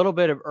from a little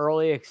bit of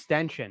early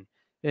extension.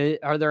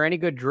 Are there any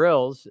good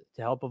drills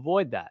to help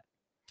avoid that?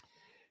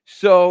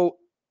 So,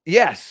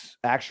 yes,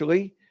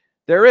 actually,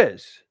 there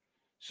is.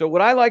 So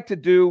what I like to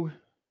do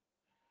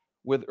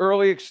with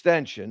early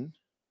extension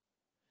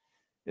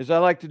is I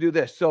like to do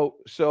this. So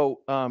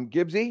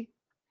Gibbsy,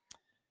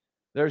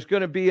 there's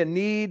going to be a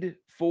need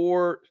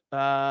for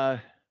 1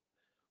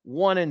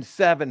 and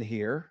 7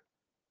 here.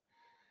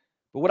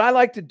 But what I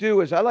like to do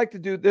is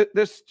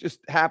this just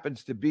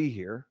happens to be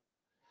here.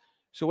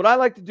 So what I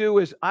like to do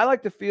is I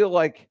like to feel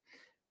like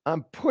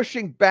I'm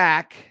pushing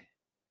back.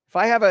 If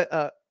I have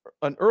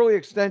an early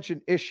extension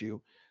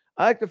issue,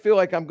 I like to feel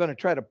like I'm going to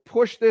try to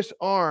push this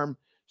arm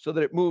so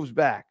that it moves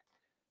back.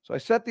 So I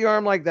set the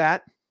arm like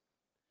that,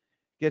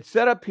 get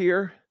set up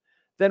here.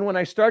 Then when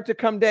I start to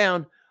come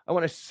down, I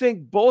want to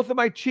sink both of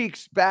my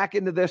cheeks back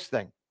into this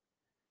thing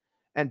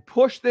and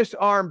push this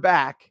arm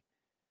back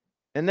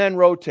and then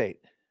rotate.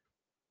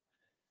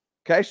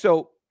 Okay,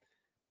 so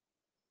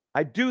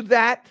I do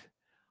that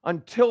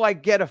until I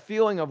get a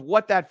feeling of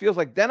what that feels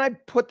like. Then I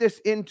put this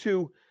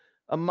into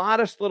a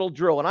modest little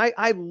drill. And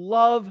I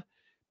love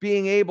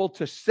being able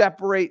to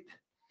separate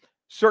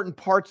certain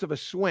parts of a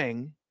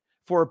swing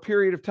for a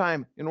period of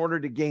time in order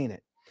to gain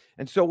it.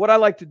 And so what I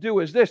like to do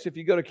is this. If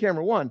you go to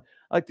camera 1,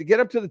 I like to get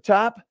up to the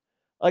top.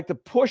 I like to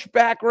push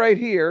back right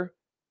here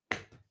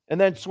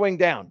and then swing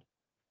down.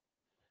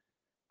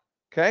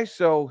 Okay,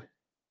 so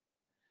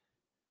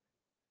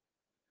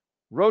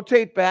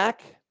rotate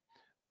back,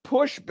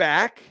 push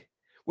back,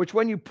 which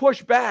when you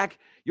push back,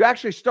 you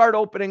actually start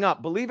opening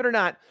up. Believe it or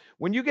not,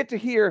 when you get to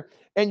here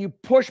and you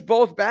push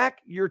both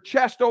back, your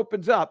chest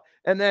opens up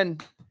and then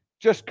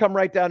just come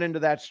right down into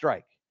that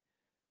strike.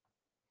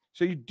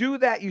 So you do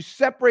that, you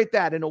separate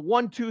that in a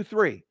 1, 2,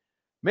 3.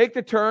 Make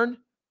the turn,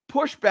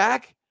 push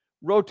back,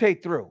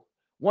 rotate through.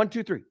 1,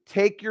 2, 3.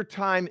 Take your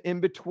time in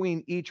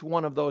between each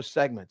one of those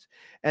segments.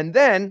 And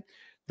then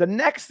the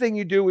next thing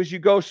you do is you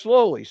go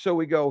slowly. So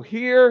we go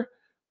here,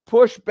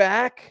 push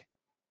back.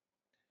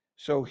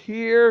 So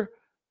here,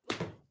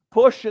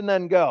 push and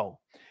then go.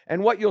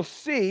 And what you'll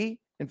see,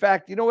 in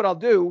fact, you know what I'll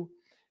do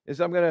is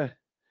I'm going to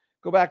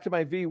go back to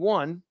my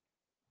V1,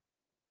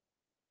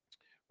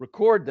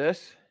 record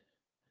this.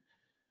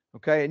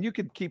 Okay, and you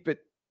can keep it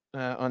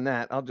on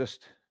that. I'll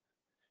just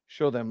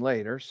show them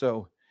later.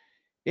 So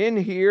in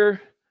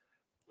here,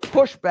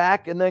 push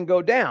back and then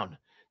go down.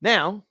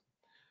 Now,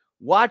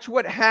 watch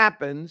what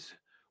happens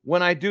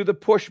when I do the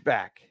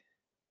pushback.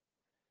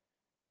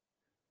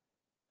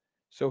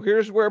 So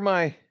here's where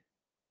my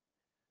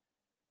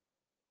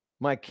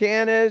my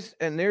can is,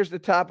 and there's the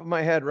top of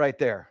my head right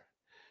there.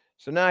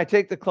 So now I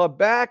take the club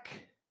back.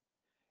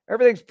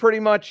 Everything's pretty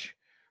much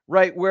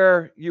right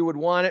where you would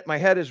want it. My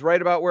head is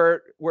right about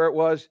where it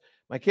was.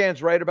 My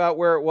can's right about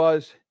where it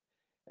was.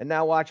 And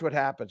now watch what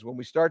happens. When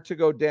we start to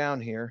go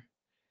down here,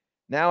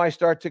 now I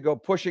start to go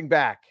pushing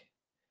back.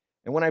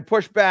 And when I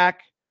push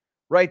back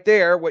right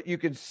there, what you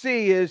can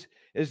see is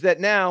that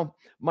now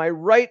my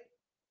right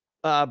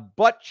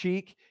butt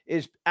cheek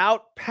is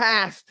out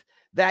past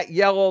that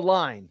yellow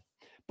line.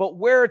 But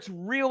where it's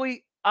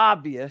really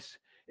obvious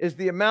is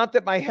the amount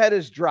that my head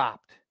is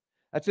dropped.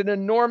 That's an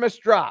enormous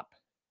drop.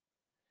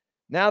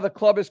 Now the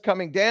club is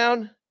coming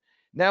down.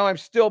 Now I'm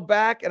still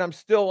back and I'm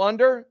still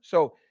under.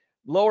 So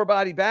lower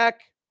body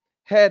back,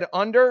 head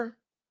under.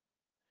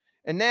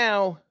 And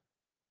now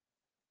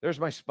there's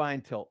my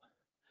spine tilt.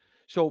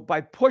 So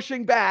by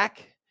pushing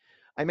back,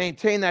 I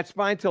maintain that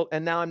spine tilt,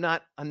 and now I'm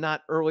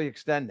not early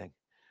extending.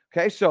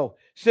 Okay, so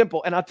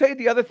simple. And I'll tell you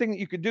the other thing that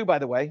you could do, by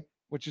the way,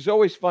 which is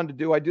always fun to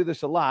do, I do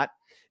this a lot,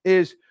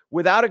 is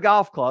without a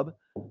golf club,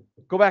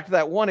 go back to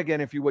that one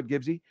again, if you would,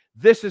 Gibbsy.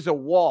 This is a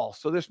wall.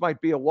 So this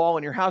might be a wall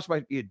in your house,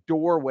 might be a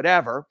door,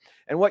 whatever.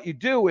 And what you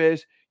do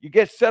is you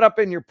get set up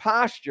in your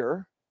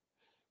posture,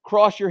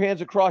 cross your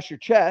hands across your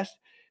chest,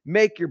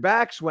 make your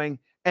backswing,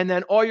 and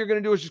then all you're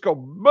going to do is just go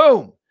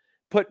boom,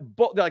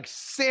 like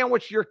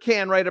sandwich your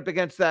can right up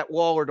against that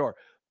wall or door.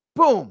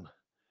 Boom,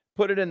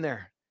 put it in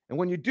there. And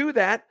when you do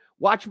that,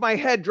 watch my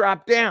head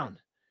drop down.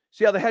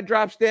 See how the head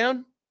drops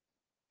down?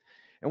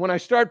 And when I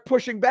start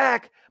pushing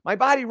back, my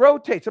body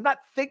rotates. I'm not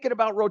thinking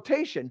about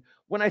rotation.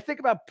 When I think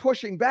about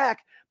pushing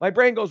back, my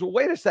brain goes, well,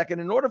 wait a second.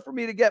 In order for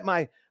me to get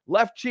my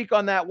left cheek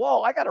on that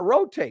wall, I got to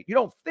rotate. You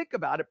don't think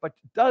about it, but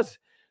it does.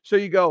 So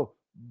you go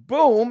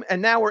boom,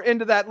 and now we're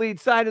into that lead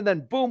side, and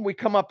then boom, we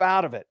come up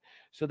out of it.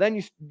 So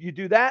then you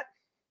do that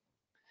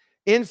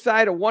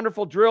inside a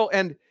wonderful drill.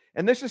 And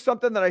this is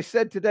something that I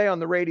said today on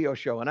the radio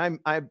show. And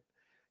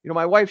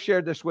my wife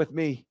shared this with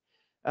me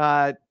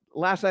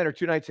last night or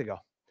 2 nights ago.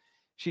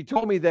 She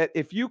told me that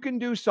if you can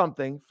do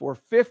something for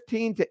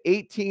 15 to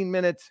 18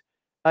 minutes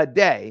a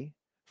day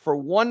for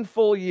 1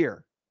 full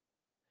year,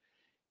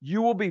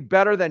 you will be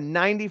better than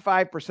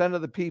 95%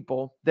 of the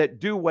people that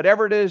do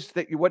whatever it is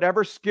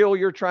whatever skill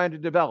you're trying to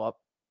develop.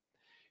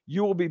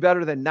 You will be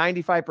better than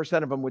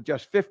 95% of them with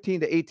just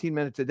 15 to 18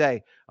 minutes a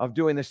day of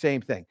doing the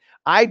same thing.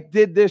 I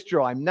did this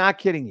drill. I'm not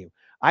kidding you.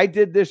 I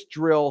did this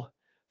drill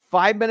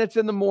 5 minutes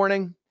in the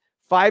morning,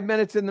 5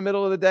 minutes in the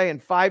middle of the day,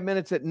 and 5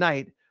 minutes at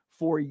night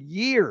for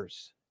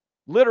years,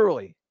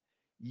 literally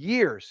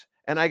years.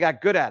 And I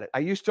got good at it. I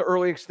used to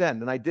early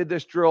extend, and I did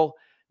this drill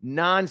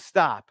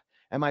nonstop.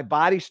 And my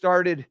body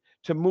started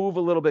to move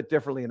a little bit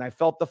differently, and I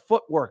felt the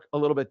footwork a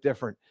little bit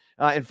different.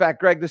 In fact,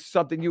 Greg, this is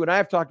something you and I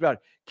have talked about,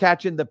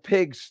 catching the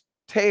pig's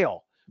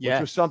tail, which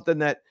was something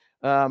that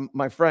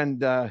my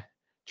friend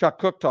Chuck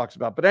Cook talks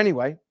about. But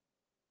anyway,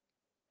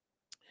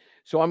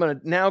 so I'm going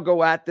to now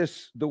go at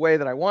this the way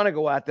that I want to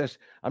go at this.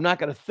 I'm not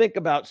going to think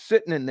about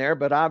sitting in there,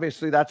 but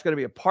obviously that's going to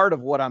be a part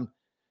of what I'm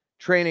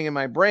training in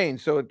my brain.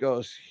 So it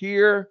goes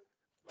here,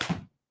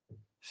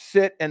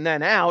 sit, and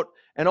then out.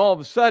 And all of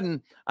a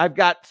sudden, I've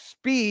got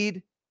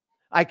speed.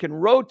 I can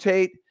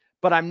rotate,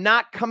 but I'm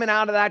not coming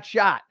out of that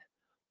shot.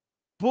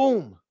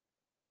 Boom.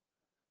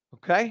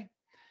 Okay?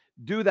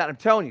 Do that. I'm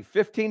telling you,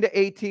 15 to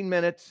 18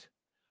 minutes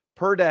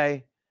per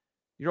day.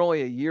 You're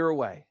only a year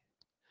away.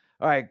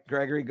 All right,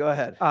 Gregory, go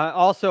ahead.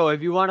 Also,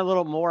 if you want a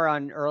little more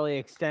on early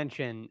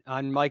extension,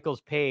 on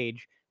Michael's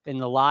page in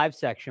the live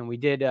section, we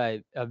did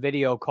a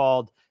video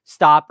called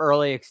Stop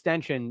Early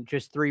Extension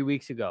just 3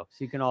 weeks ago.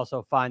 So you can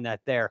also find that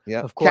there.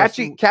 Yeah. Of course,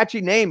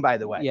 catchy name, by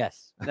the way.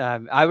 Yes.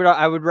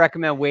 I would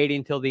recommend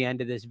waiting till the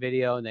end of this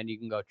video, and then you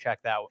can go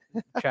check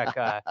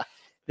the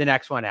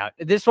next one out.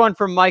 This one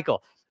from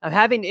Michael. I'm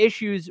having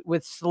issues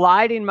with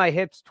sliding my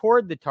hips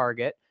toward the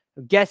target.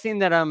 I'm guessing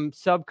that I'm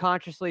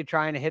subconsciously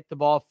trying to hit the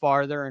ball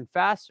farther and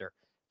faster.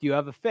 Do you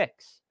have a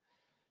fix?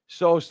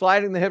 So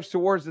sliding the hips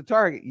towards the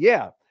target.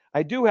 Yeah,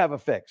 I do have a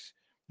fix.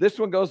 This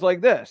one goes like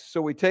this.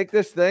 So we take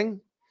this thing,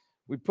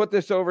 we put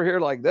this over here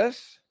like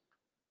this.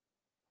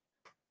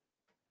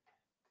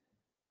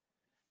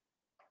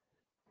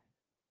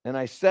 And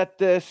I set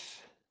this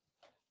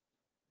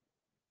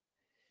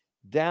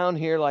down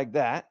here like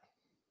that.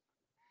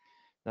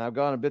 Now I've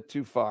gone a bit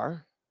too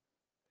far.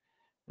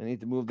 I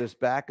need to move this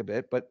back a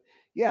bit, but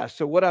yeah.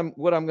 So what I'm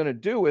going to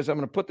do is I'm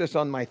going to put this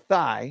on my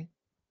thigh.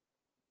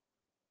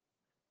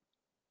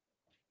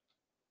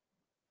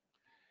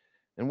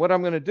 And what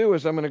I'm going to do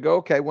is I'm going to go,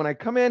 okay, when I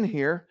come in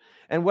here,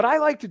 and what I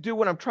like to do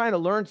when I'm trying to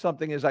learn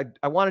something is I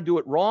want to do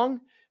it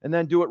wrong and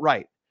then do it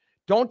right.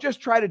 Don't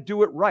just try to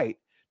do it right.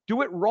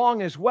 Do it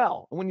wrong as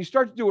well. And when you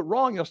start to do it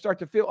wrong, you'll start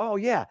to feel, oh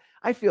yeah,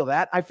 I feel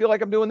that. I feel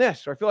like I'm doing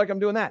this, or I feel like I'm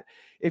doing that.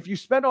 If you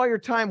spend all your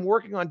time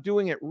working on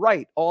doing it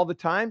right all the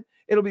time,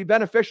 it'll be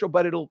beneficial,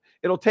 but it'll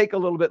take a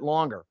little bit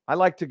longer. I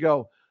like to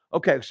go,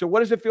 okay, so what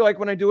does it feel like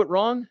when I do it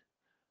wrong?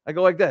 I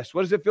go like this.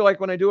 What does it feel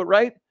like when I do it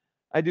right?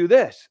 I do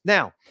this.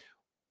 Now,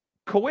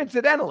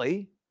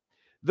 coincidentally,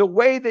 the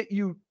way that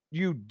you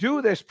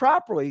do this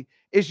properly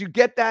is you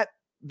get that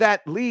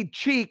that lead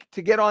cheek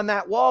to get on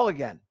that wall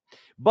again.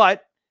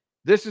 But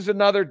this is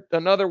another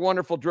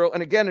wonderful drill.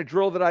 And again, a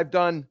drill that I've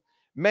done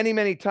many,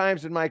 many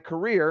times in my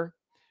career.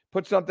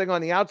 Put something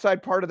on the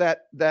outside part of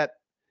that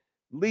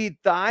lead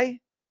thigh.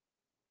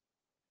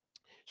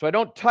 So I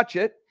don't touch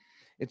it.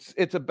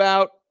 It's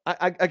about,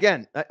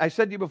 I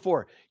said to you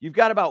before, you've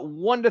got about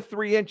 1 to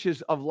 3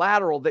 inches of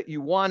lateral that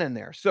you want in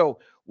there. So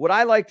what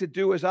I like to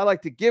do is I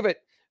like to give it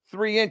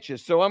 3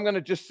 inches. So I'm going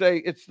to just say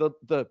it's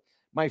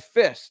my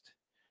fist.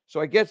 So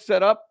I get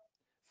set up,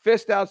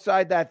 fist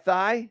outside that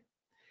thigh.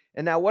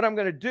 And now what I'm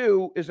going to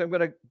do is I'm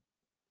going to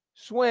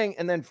swing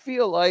and then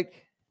feel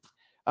like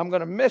I'm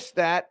going to miss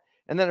that.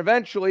 And then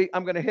eventually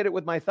I'm going to hit it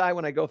with my thigh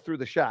when I go through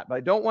the shot. But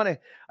I don't want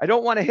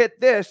to hit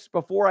this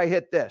before I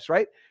hit this,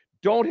 right?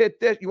 Don't hit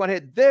this. You want to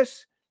hit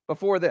this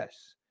before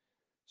this.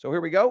 So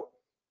here we go.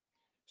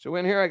 So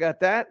in here, I got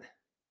that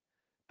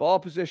ball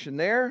position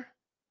there.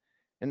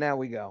 And now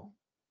we go.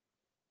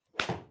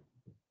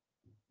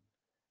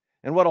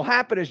 And what'll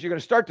happen is you're going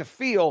to start to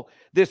feel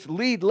this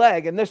lead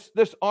leg, and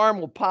this arm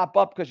will pop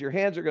up because your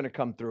hands are going to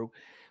come through.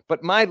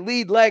 But my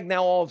lead leg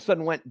now all of a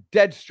sudden went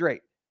dead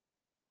straight.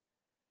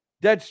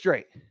 Dead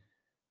straight.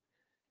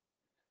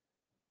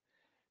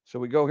 So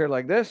we go here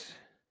like this.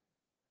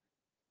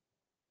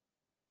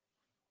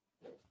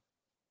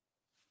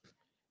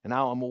 And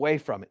now I'm away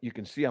from it. You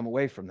can see I'm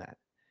away from that.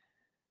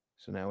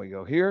 So now we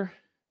go here.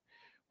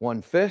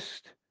 One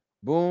fist.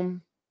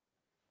 Boom.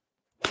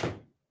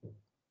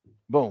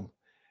 Boom.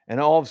 And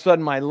all of a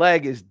sudden my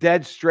leg is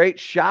dead straight.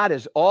 Shot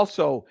is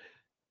also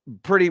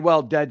pretty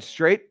well dead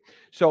straight.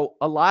 So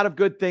a lot of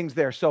good things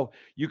there. So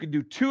you can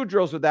do 2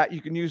 drills with that.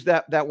 You can use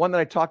that one that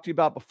I talked to you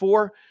about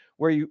before,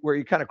 where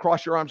you kind of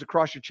cross your arms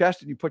across your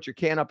chest and you put your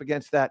can up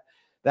against that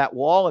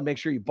wall and make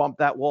sure you bump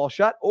that wall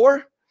shut.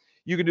 Or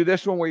you can do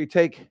this one where you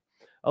take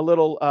a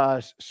little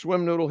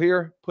swim noodle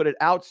here, put it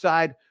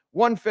outside,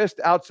 one fist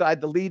outside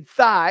the lead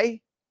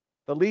thigh,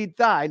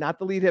 not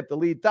the lead hip, the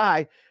lead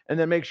thigh, and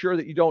then make sure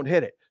that you don't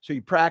hit it. So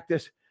you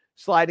practice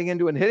sliding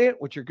into and hitting it,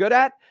 which you're good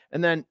at.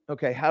 And then,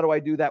 okay, how do I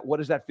do that? What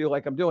does that feel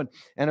like I'm doing?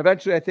 And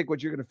eventually I think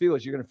what you're going to feel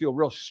is you're going to feel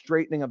real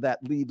straightening of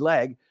that lead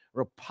leg,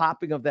 real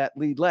popping of that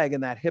lead leg,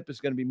 and that hip is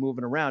going to be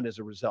moving around as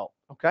a result.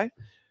 Okay.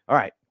 All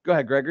right. Go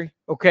ahead, Gregory.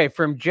 Okay.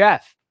 From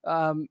Jeff.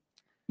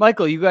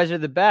 Michael, you guys are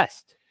the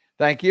best.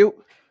 Thank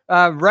you.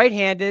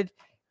 Right-handed.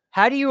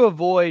 How do you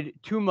avoid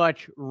too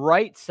much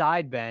right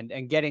side bend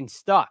and getting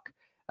stuck?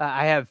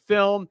 I have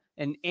film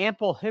and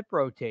ample hip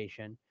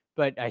rotation,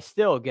 but I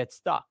still get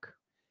stuck.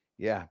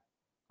 Yeah.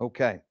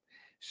 Okay.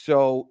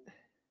 So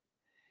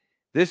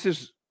this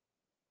is,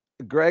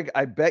 Greg,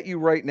 I bet you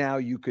right now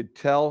you could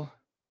tell,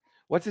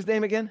 what's his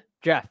name again?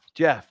 Jeff.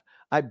 Jeff.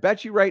 I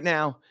bet you right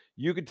now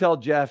you could tell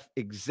Jeff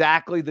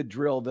exactly the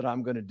drill that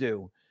I'm going to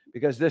do,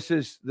 because this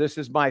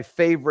is my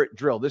favorite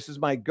drill. This is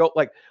my go,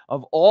 like,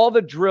 of all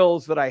the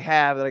drills that I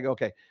have that I go,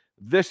 okay,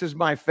 this is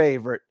my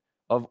favorite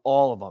of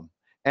all of them.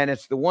 And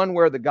it's the one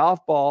where the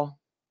golf ball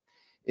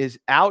is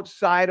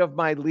outside of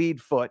my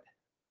lead foot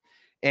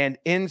and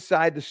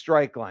inside the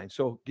strike line.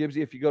 So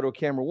Gibbsy, if you go to a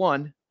camera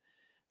 1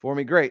 for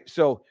me, great.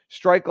 So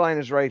strike line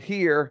is right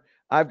here.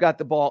 I've got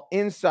the ball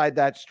inside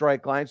that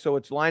strike line, so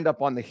it's lined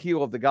up on the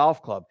heel of the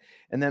golf club.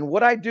 And then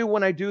what I do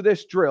when I do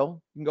this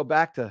drill, you can go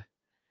back to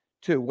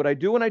 2. What I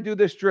do when I do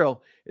this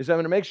drill is I'm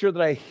going to make sure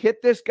that I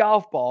hit this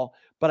golf ball,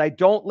 but I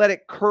don't let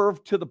it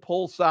curve to the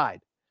pull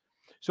side.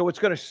 So it's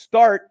going to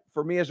start,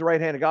 for me as a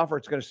right-handed golfer,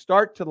 it's going to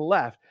start to the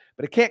left,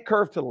 but it can't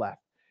curve to the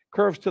left. It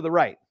curves to the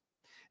right.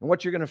 And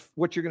what you're going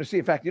to see,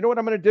 in fact, you know what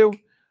I'm going to do?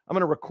 I'm going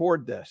to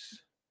record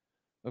this,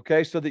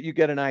 okay, so that you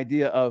get an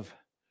idea of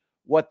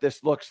what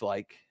this looks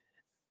like.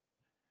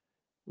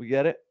 We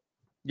get it?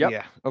 Yep.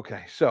 Yeah.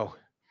 Okay. So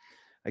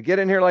I get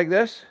in here like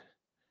this,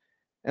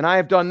 and I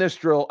have done this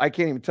drill. I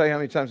can't even tell you how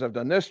many times I've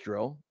done this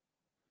drill.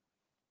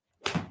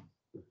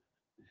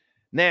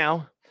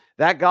 Now,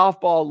 that golf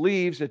ball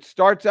leaves. It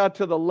starts out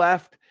to the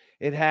left.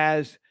 It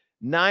has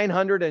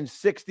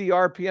 960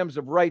 RPMs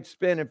of right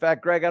spin. In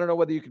fact, Greg, I don't know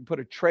whether you can put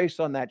a trace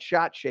on that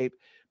shot shape,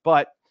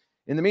 but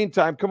in the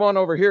meantime, come on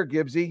over here,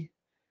 Gibbsy,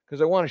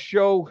 because I want to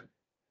show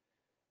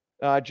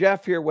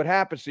Jeff here what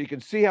happens. So you can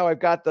see how I've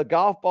got the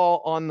golf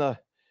ball on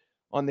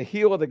the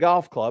heel of the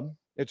golf club.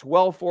 It's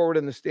well forward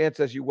in the stance,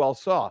 as you well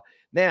saw.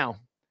 Now,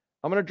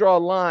 I'm going to draw a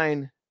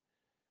line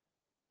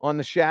on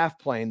the shaft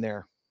plane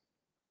there.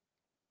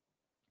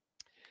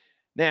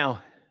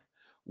 Now,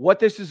 what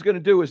this is going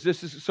to do is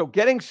so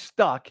getting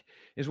stuck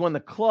is when the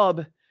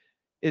club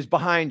is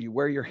behind you,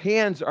 where your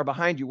hands are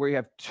behind you, where you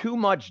have too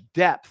much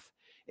depth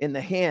in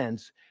the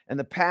hands, and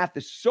the path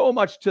is so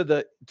much to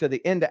the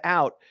in to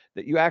out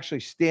that you actually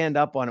stand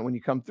up on it when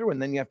you come through,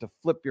 and then you have to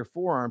flip your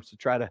forearms to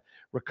try to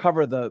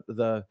recover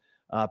the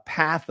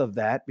path of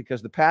that,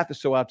 because the path is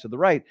so out to the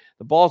right,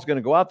 the ball's going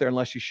to go out there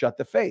unless you shut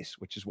the face,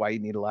 which is why you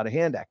need a lot of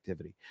hand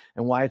activity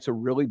and why it's a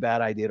really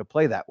bad idea to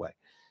play that way.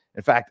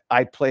 In fact,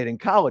 I played in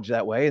college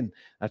that way, and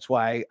that's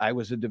why I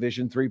was a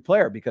Division III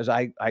player, because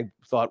I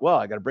thought, well,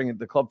 I got to bring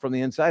the club from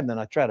the inside, and then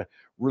I try to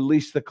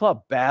release the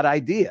club. Bad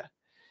idea.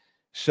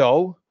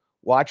 So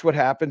watch what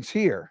happens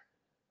here.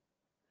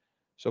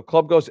 So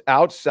club goes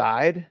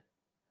outside.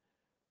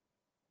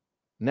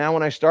 Now,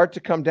 when I start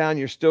to come down,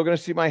 you're still going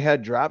to see my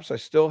head drop. So I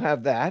still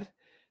have that.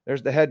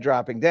 There's the head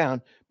dropping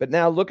down. But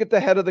now look at the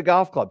head of the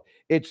golf club.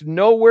 It's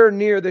nowhere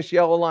near this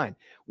yellow line.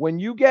 When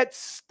you get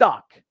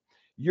stuck,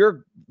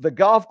 the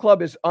golf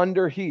club is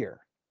under here.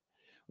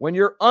 When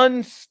you're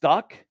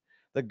unstuck,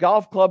 the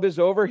golf club is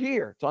over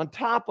here. It's on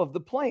top of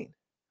the plane.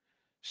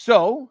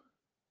 So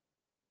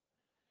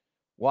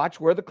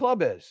watch where the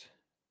club is.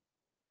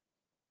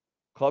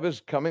 Club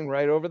is coming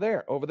right over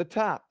there, over the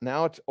top.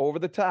 Now it's over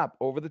the top,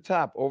 over the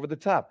top, over the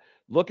top.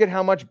 Look at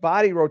how much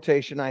body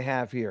rotation I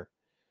have here.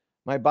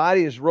 My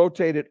body is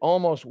rotated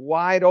almost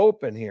wide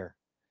open here.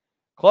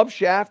 Club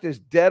shaft is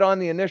dead on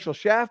the initial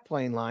shaft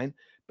plane line,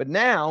 but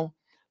now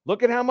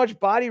look at how much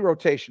body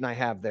rotation I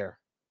have there.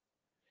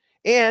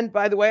 And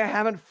by the way, I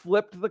haven't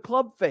flipped the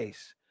club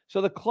face. So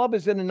the club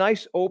is in a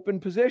nice open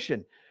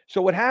position.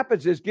 So what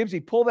happens is,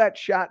 Gibbsy, pull that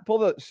shot, pull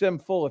the sim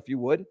full if you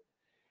would.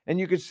 And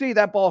you can see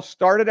that ball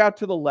started out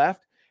to the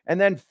left and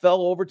then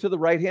fell over to the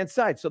right-hand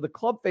side. So the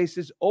club face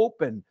is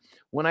open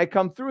when I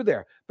come through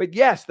there. But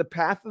yes, the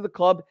path of the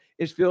club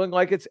is feeling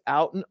like it's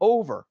out and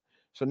over.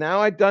 So now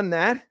I've done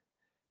that.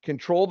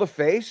 Control the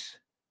face.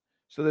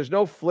 So there's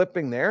no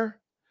flipping there.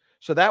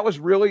 So that was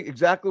really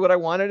exactly what I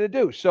wanted to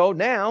do. So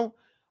now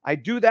I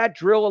do that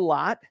drill a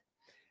lot,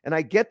 and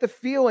I get the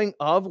feeling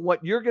of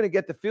what you're going to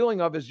get the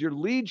feeling of is your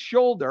lead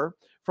shoulder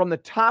from the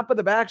top of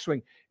the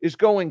backswing is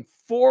going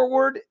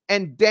forward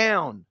and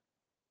down.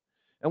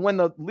 And when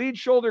the lead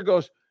shoulder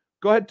goes,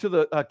 go ahead to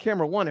the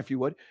camera one, if you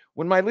would.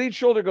 When my lead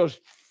shoulder goes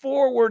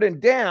forward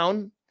and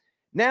down,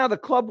 now the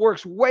club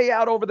works way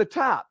out over the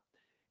top.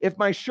 If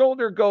my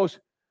shoulder goes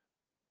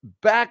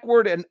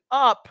backward and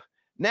up,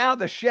 now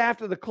the shaft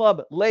of the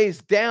club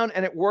lays down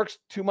and it works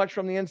too much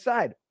from the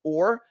inside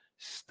or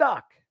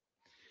stuck.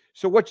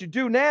 So what you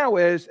do now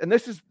is, and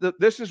this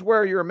is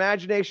where your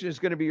imagination is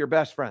going to be your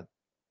best friend.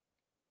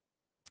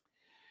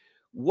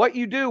 What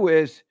you do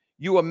is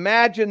you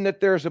imagine that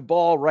there's a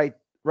ball right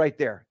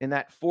there in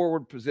that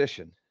forward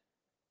position.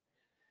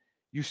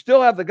 You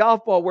still have the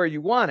golf ball where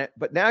you want it,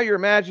 but now you're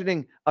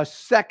imagining a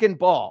second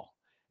ball.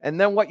 And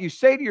then what you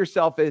say to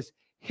yourself is,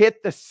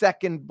 hit the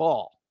second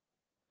ball.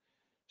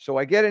 So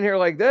I get in here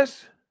like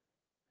this,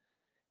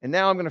 and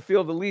now I'm going to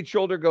feel the lead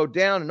shoulder go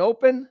down and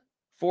open,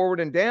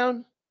 forward and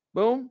down,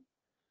 boom,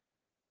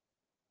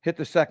 hit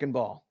the second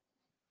ball.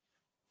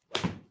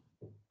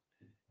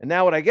 And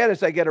now what I get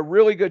is I get a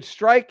really good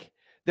strike.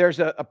 There's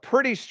a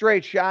pretty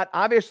straight shot,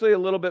 obviously a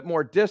little bit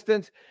more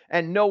distance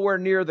and nowhere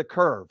near the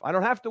curve. I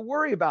don't have to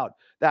worry about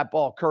that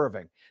ball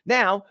curving.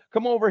 Now,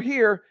 come over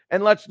here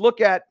and let's look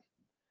at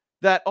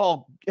that.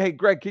 Oh, hey,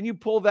 Greg, can you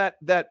pull that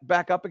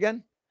back up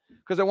again?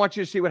 Because I want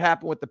you to see what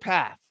happened with the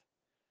path.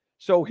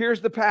 So here's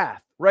the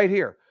path right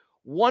here,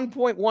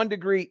 1.1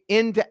 degree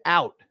in to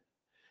out.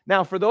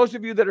 Now, for those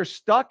of you that are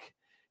stuck,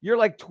 you're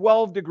like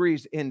 12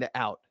 degrees in to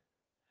out.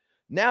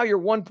 Now you're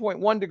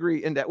 1.1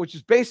 degree in that, which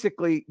is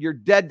basically you're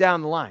dead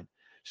down the line.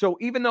 So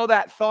even though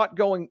that thought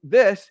going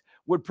this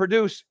would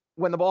produce,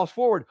 when the ball's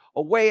forward,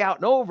 a way out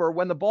and over,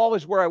 when the ball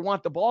is where I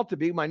want the ball to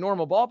be, my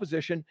normal ball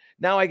position,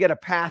 now I get a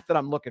path that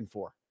I'm looking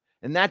for.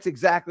 And that's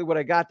exactly what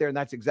I got there, and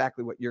that's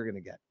exactly what you're going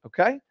to get.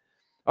 Okay?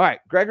 All right,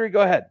 Gregory,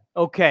 go ahead.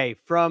 Okay,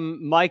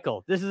 from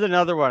Michael. This is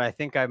another one. I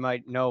think I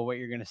might know what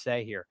you're going to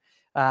say here.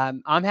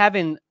 I'm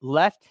having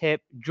left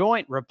hip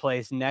joint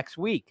replaced next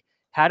week.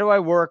 How do I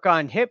work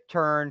on hip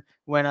turn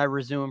when I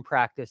resume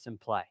practice and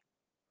play?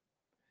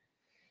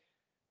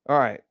 All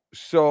right.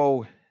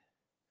 So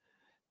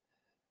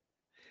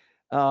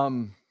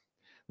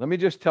let me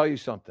just tell you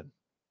something.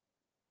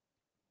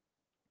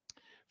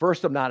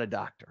 First, I'm not a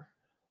doctor.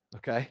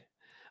 Okay.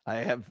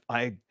 I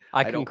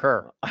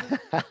concur.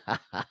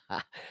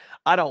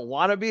 I don't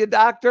want to be a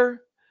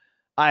doctor.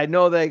 I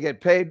know they get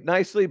paid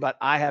nicely, but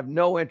I have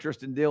no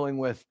interest in dealing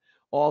with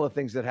all the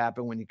things that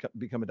happen when you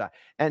become a doctor.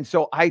 And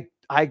so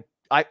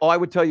all I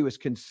would tell you is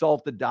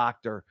consult the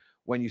doctor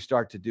when you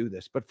start to do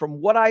this. But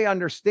from what I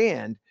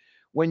understand,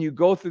 when you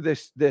go through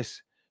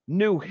this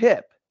new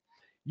hip,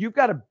 you've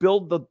got to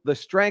build the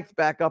strength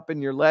back up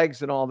in your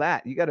legs and all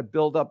that. You got to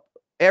build up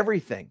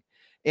everything.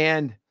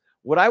 And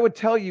what I would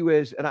tell you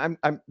is, and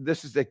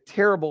this is a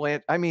terrible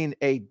answer. I mean,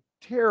 a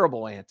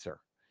terrible answer.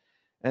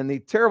 And the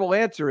terrible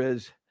answer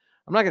is,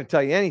 I'm not going to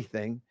tell you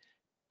anything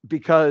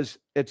because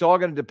it's all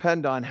going to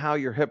depend on how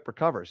your hip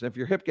recovers. And if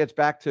your hip gets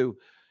back to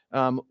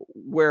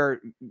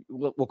where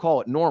we'll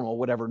call it normal,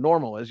 whatever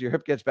normal is, your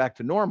hip gets back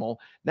to normal.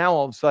 Now,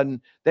 all of a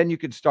sudden, then you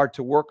can start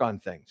to work on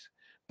things.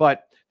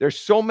 But there's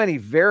so many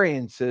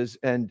variances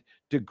and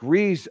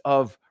degrees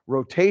of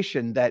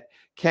rotation that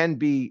can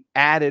be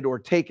added or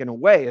taken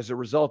away as a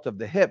result of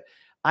the hip.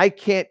 I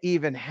can't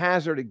even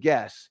hazard a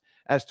guess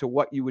as to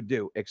what you would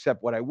do,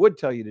 except what I would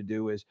tell you to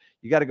do is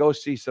you got to go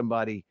see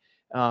somebody,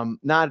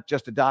 not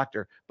just a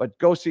doctor, but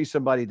go see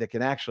somebody that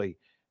can actually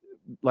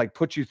like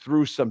put you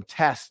through some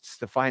tests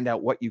to find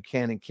out what you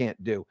can and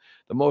can't do.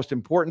 The most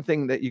important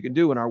thing that you can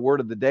do, in our word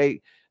of the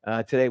day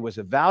today was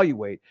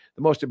evaluate.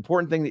 The most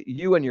important thing that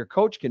you and your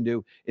coach can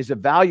do is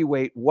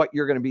evaluate what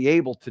you're going to be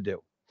able to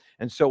do.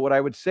 And so what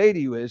I would say to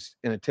you is,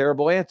 in a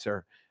terrible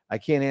answer, I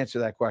can't answer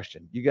that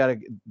question. You got to,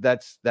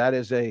 that's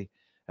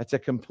a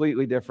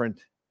completely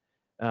different,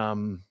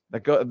 it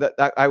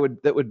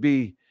would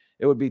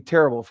be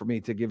terrible for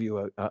me to give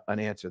you an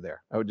answer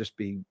there. I would just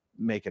be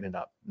making it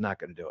up. I'm not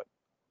going to do it.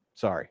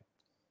 Sorry.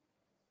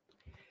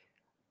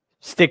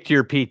 Stick to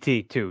your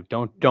PT too.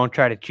 Don't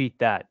try to cheat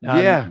that.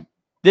 Yeah.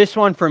 This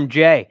one from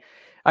Jay.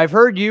 I've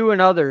heard you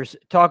and others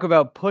talk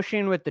about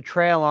pushing with the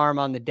trail arm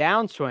on the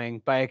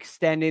downswing by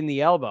extending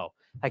the elbow.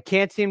 I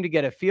can't seem to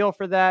get a feel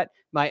for that.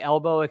 My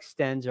elbow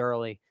extends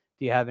early.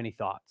 Do you have any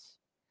thoughts?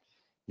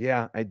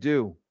 Yeah, I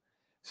do.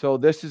 So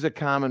this is a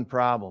common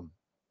problem.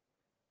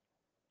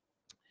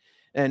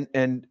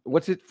 And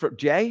what's it for,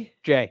 Jay?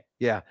 Jay.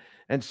 Yeah.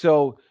 And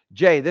so,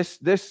 Jay,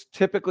 this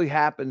typically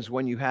happens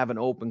when you have an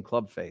open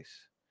club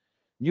face.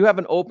 You have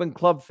an open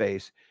club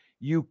face,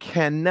 you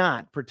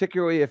cannot,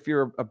 particularly if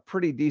you're a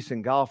pretty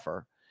decent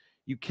golfer,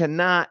 you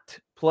cannot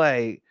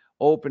play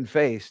open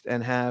faced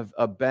and have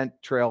a bent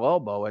trail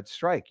elbow at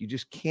strike. You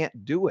just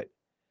can't do it.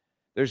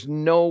 There's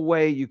no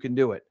way you can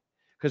do it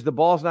because the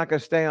ball's not going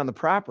to stay on the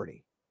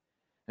property.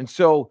 And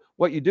so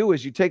what you do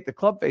is you take the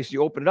club face,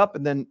 you open it up,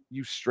 and then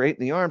you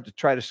straighten the arm to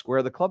try to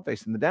square the club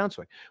face in the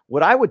downswing.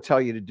 What I would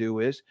tell you to do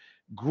is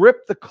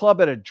grip the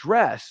club at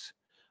address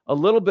a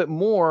little bit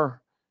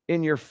more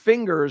in your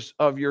fingers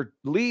of your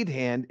lead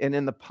hand and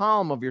in the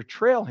palm of your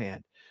trail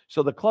hand.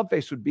 So the club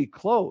face would be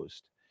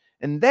closed.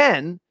 And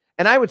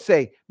I would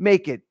say,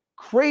 make it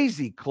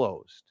crazy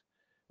closed,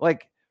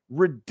 like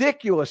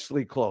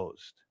ridiculously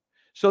closed.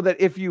 So that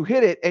if you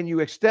hit it and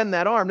you extend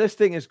that arm, this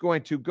thing is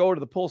going to go to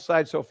the pull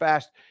side so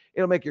fast,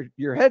 it'll make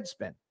your head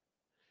spin.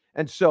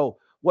 And so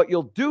what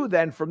you'll do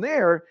then from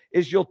there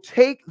is you'll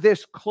take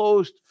this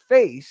closed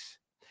face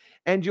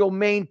and you'll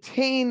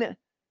maintain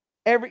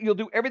you'll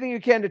do everything you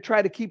can to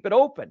try to keep it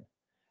open.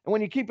 And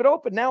when you keep it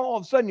open, now all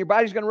of a sudden your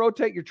body's going to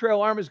rotate, your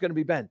trail arm is going to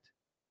be bent.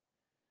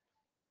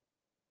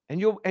 And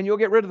you'll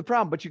get rid of the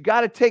problem. But you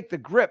got to take the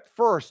grip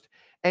first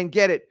and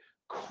get it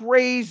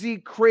crazy,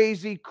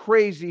 crazy,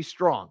 crazy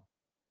strong.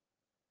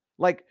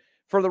 Like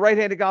for the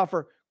right-handed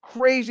golfer,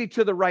 crazy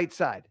to the right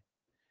side.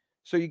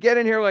 So you get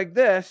in here like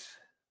this.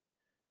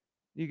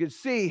 You can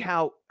see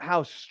how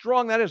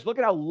strong that is. Look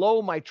at how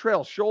low my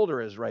trail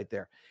shoulder is right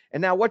there.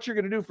 And now what you're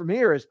going to do from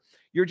here is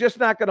you're just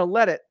not going to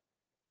let it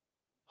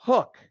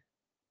hook.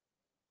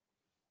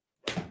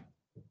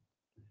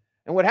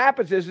 And what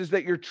happens is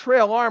that your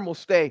trail arm will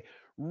stay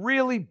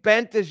really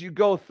bent as you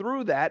go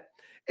through that.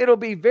 It'll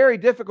be very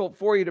difficult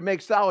for you to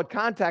make solid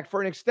contact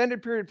for an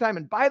extended period of time.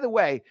 And by the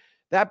way,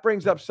 that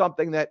brings up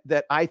something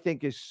that I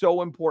think is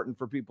so important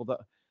for people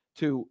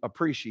to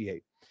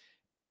appreciate.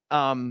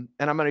 And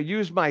I'm going to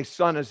use my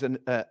son as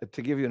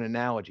to give you an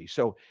analogy.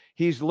 So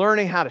he's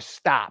learning how to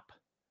stop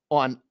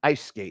on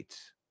ice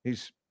skates. He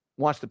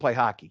wants to play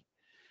hockey,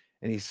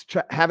 and he's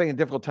having a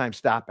difficult time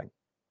stopping.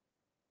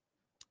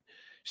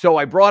 So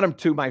I brought him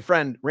to my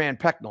friend Rand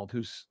Pecknold,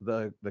 who's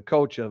the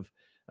coach of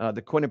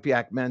the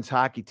Quinnipiac men's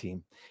hockey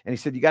team, and he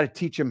said you got to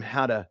teach him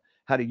how to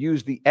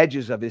use the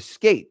edges of his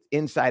skate,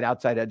 inside,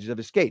 outside edges of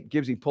his skate.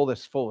 Gibbsy, pull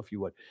this full if you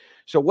would.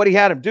 So what he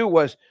had him do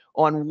was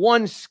on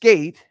one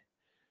skate,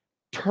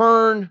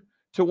 turn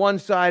to one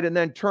side and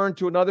then turn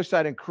to another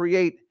side and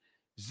create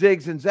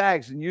zigs and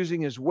zags, and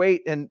using his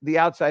weight and the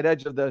outside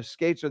edge of the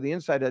skates or the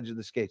inside edge of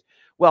the skates.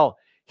 Well,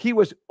 he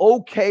was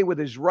okay with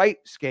his right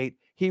skate.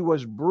 He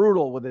was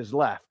brutal with his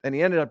left. And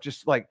he ended up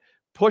just like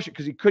pushing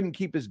because he couldn't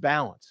keep his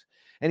balance.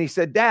 And he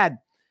said, Dad,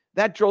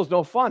 that drill's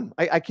no fun.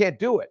 I can't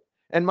do it.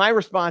 And my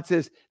response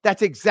is,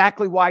 that's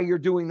exactly why you're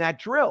doing that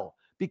drill,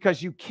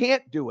 because you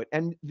can't do it.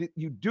 And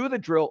you do the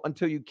drill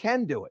until you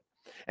can do it.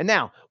 And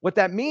now what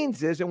that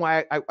means is, and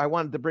why I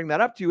wanted to bring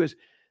that up to you is,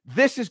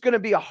 this is going to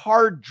be a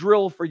hard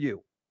drill for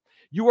you.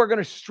 You are going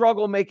to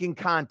struggle making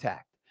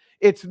contact.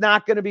 It's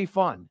not going to be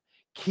fun.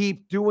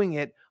 Keep doing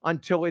it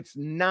until it's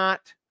not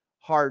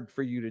hard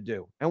for you to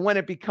do. And when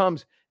it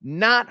becomes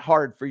not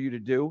hard for you to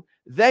do,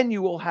 then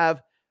you will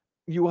have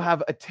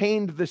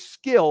attained the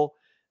skill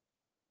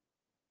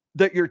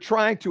that you're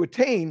trying to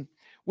attain,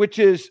 which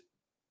is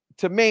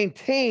to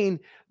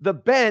maintain the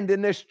bend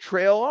in this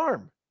trail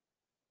arm.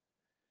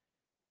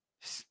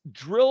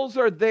 Drills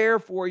are there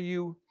for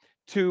you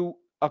to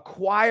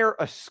acquire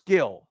a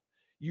skill.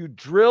 You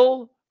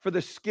drill for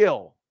the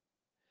skill.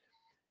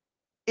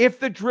 If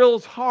the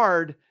drill's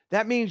hard,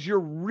 that means you're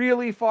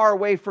really far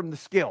away from the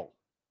skill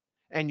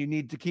and you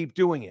need to keep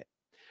doing it.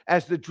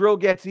 As the drill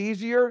gets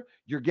easier,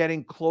 you're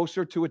getting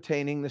closer to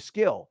attaining the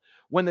skill.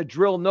 When the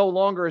drill no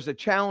longer is a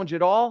challenge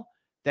at all,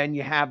 then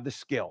you have the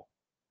skill.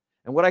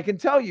 And what I can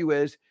tell you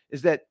is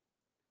that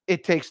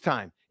it takes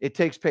time. It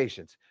takes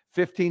patience.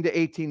 15 to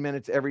 18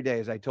 minutes every day,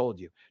 as I told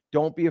you.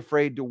 Don't be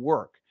afraid to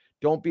work.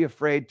 Don't be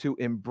afraid to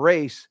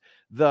embrace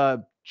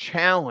the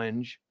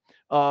challenge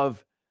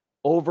of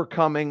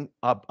overcoming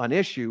an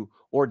issue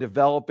or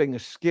developing a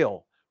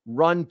skill.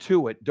 Run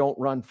to it. Don't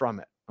run from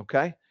it.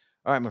 Okay?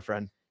 All right, my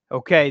friend.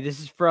 Okay,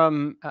 this is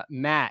from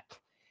Matt.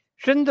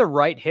 Shouldn't the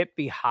right hip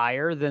be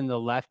higher than the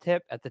left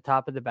hip at the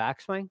top of the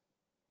backswing?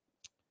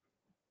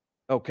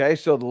 Okay,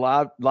 so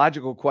the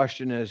logical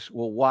question is,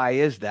 well, why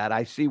is that?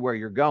 I see where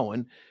you're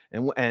going,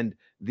 and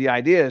the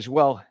idea is,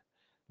 well,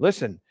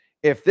 listen,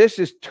 if this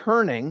is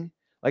turning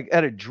like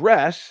at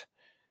address,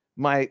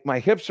 my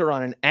hips are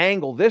on an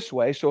angle this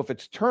way, so if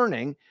it's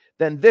turning,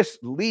 then this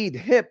lead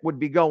hip would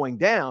be going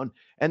down,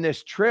 and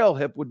this trail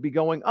hip would be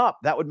going up.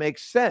 That would make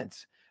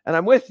sense, and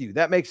I'm with you.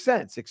 That makes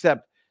sense,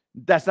 except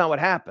that's not what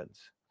happens.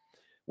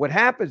 What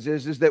happens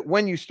is that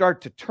when you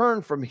start to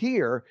turn from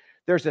here,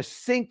 there's a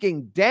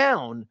sinking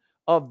down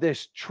of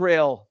this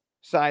trail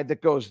side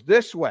that goes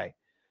this way.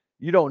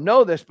 You don't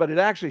know this, but it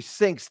actually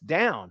sinks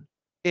down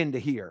into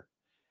here.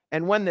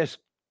 And when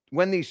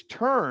these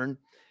turn,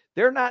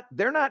 they're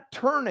not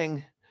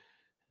turning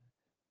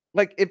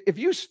like if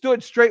you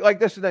stood straight like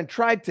this and then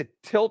tried to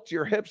tilt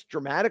your hips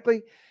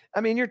dramatically,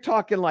 I mean, you're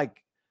talking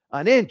like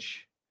an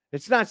inch.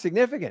 It's not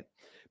significant.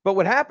 But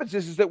what happens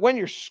is that when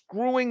you're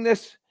screwing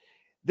this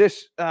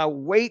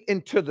weight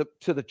into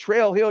the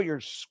trail heel, you're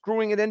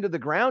screwing it into the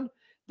ground,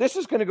 this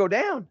is going to go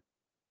down.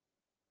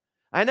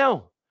 I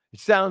know. It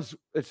sounds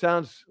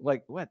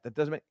like what? That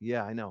doesn't make,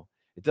 yeah, I know.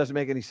 It doesn't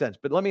make any sense.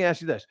 But let me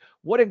ask you this.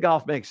 What in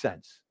golf makes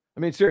sense? I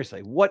mean,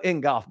 seriously, what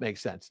in golf makes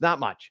sense? Not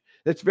much.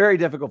 It's very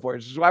difficult for you.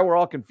 This is why we're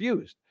all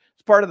confused.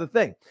 It's part of the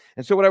thing.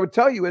 And so what I would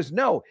tell you is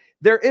no,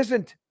 there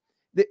isn't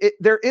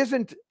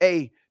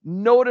a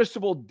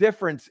noticeable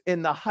difference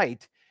in the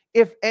height,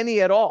 if any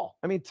at all.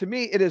 I mean, to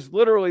me, it is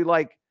literally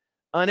like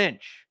an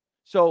inch.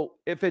 So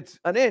if it's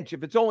an inch,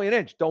 if it's only an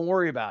inch, don't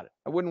worry about it.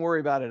 I wouldn't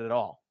worry about it at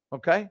all.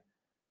 Okay?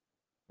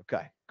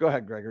 Okay. Go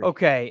ahead, Gregory.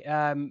 Okay.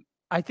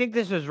 I think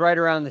this was right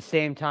around the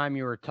same time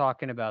you were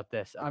talking about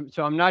this.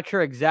 So I'm not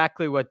sure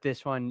exactly what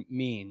this one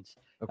means.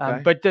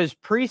 Okay. But does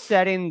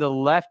presetting the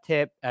left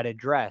hip at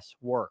address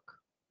work?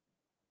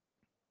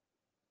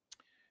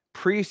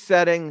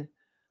 Presetting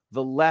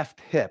the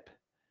left hip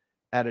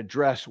at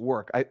address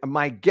work.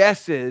 My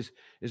guess is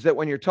that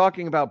when you're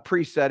talking about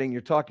presetting,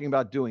 you're talking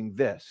about doing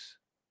this.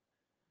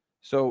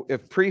 So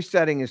if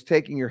presetting is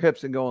taking your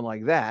hips and going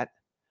like that,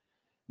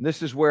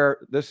 this is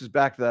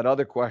back to that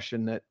other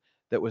question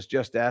that was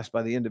just asked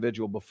by the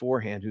individual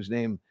beforehand, whose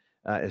name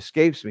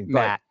escapes me.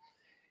 Matt.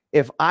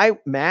 If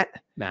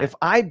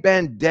I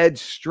bend dead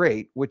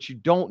straight, which you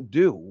don't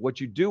do, what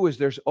you do is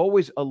there's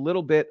always a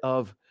little bit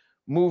of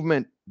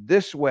movement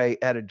this way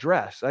at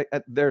address.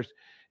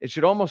 It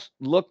should almost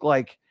look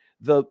like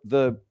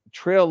the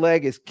trail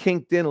leg is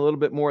kinked in a little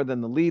bit more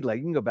than the lead leg.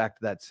 You can go back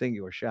to that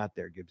singular shot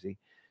there, Gibbsy.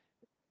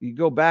 You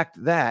go back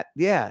to that.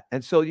 Yeah.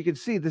 And so you can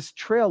see this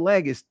trail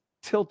leg is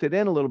tilted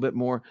in a little bit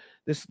more.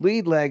 This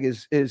lead leg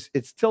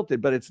it's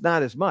tilted, but it's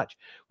not as much,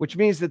 which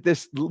means that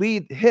this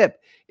lead hip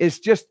is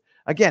just,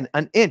 again,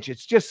 an inch.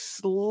 It's just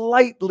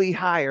slightly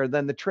higher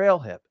than the trail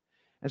hip.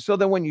 And so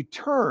then when you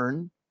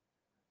turn,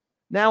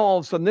 now all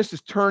of a sudden this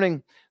is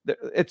turning.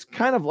 It's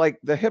kind of like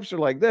the hips are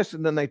like this,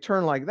 and then they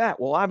turn like that.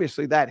 Well,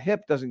 obviously that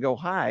hip doesn't go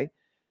high.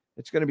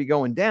 It's going to be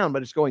going down,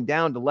 but it's going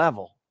down to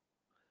level.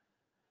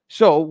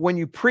 So when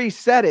you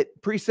preset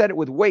it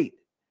with weight.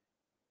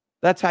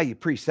 That's how you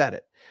preset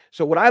it.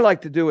 So what I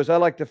like to do is I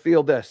like to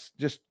feel this.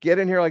 Just get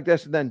in here like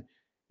this, and then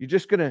you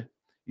just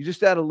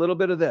add a little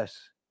bit of this.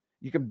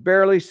 You can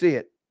barely see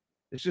it.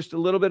 It's just a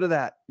little bit of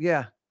that.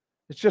 Yeah.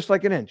 It's just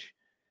like an inch.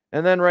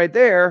 And then right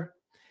there,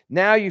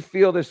 now you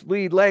feel this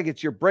lead leg.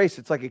 It's your brace.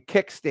 It's like a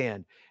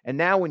kickstand. And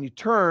now when you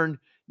turn,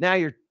 now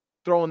you're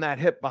throwing that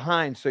hip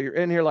behind. So you're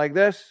in here like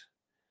this.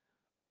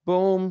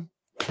 Boom,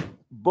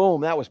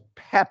 boom. That was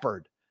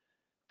peppered.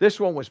 This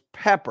one was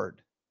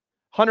peppered.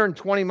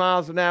 120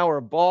 miles an hour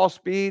of ball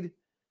speed,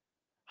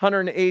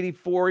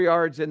 184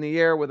 yards in the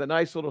air with a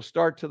nice little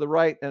start to the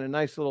right and a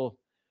nice little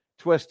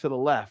twist to the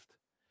left.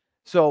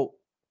 So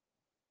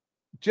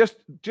just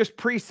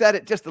preset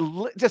it just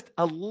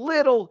a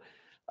little.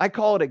 I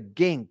call it a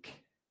gink.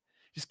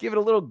 Just give it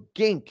a little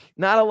gink,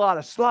 not a lot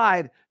of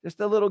slide, just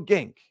a little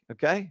gink.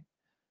 Okay.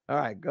 All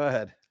right, go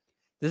ahead.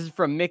 This is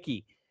from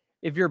Mickey.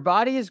 If your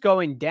body is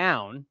going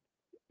down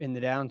in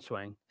the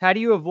downswing, how do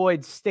you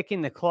avoid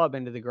sticking the club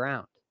into the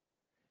ground?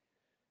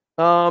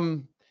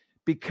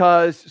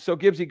 Because so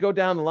Gibbsy, go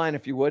down the line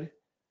if you would.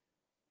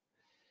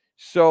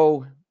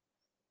 So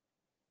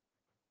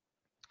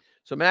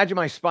imagine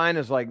my spine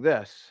is like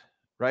this,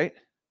 right?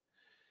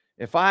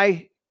 If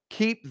I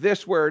keep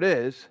this where it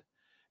is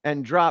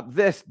and drop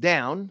this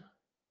down,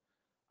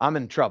 I'm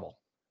in trouble.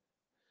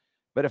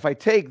 But if I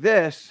take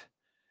this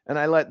and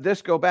I let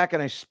this go back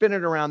and I spin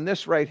it around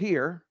this right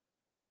here,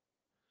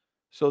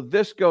 so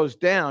this goes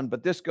down,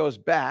 but this goes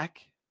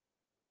back.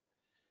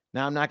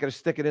 Now I'm not going to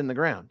stick it in the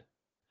ground.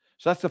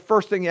 So that's the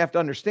first thing you have to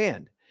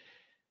understand.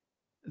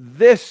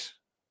 This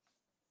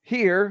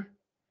here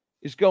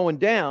is going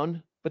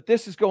down, but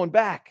this is going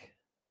back.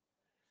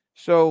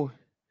 So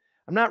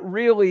I'm not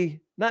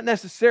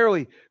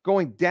necessarily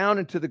going down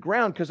into the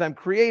ground because I'm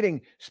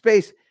creating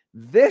space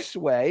this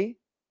way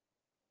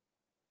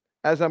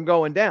as I'm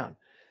going down.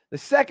 The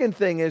second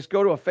thing is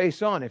go to a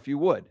face on if you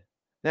would.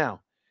 Now,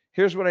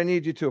 here's what I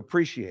need you to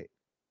appreciate.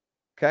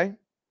 Okay?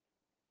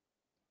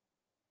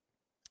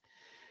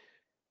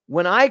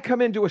 When I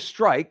come into a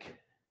strike,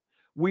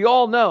 we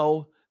all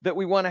know that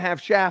we want to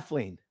have shaft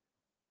lean.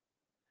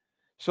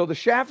 So the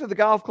shaft of the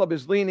golf club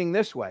is leaning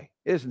this way,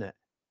 isn't it?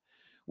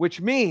 Which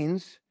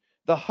means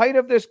the height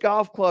of this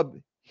golf club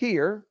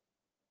here,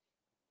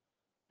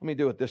 let me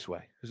do it this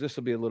way because this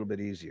will be a little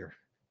bit easier.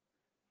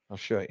 I'll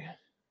show you.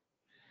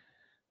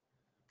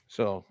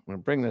 So I'm going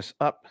to bring this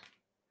up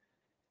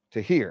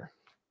to here.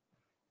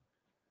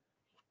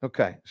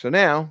 Okay, so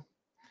now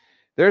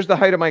there's the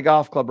height of my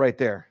golf club right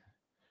there.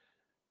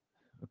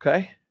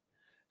 Okay,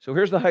 so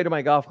here's the height of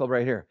my golf club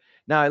right here.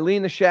 Now I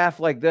lean the shaft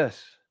like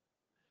this.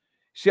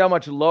 See how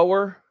much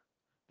lower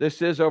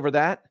this is over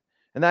that?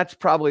 And that's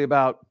probably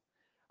about,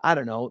 I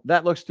don't know,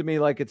 that looks to me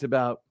like it's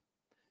about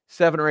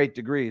 7 or 8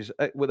 degrees.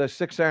 With a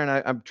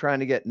 6-iron, I'm trying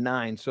to get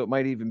 9, so it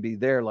might even be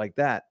there like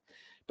that.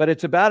 But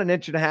it's about 1.5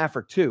 inches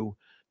or 2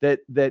 that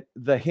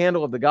the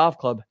handle of the golf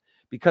club,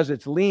 because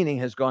it's leaning,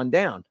 has gone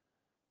down,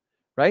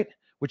 right?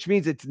 Which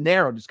means it's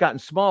narrowed, it's gotten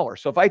smaller.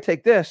 So if I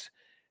take this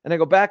and I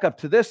go back up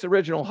to this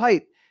original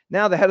height,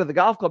 now the head of the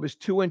golf club is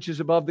 2 inches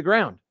above the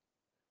ground.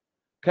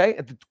 Okay,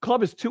 if the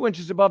club is 2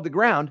 inches above the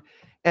ground,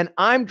 and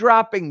I'm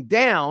dropping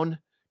down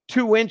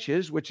 2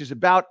 inches, which is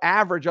about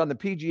average on the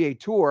PGA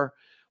Tour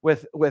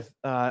with a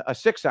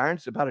 6-iron,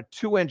 it's about a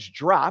 2-inch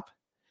drop.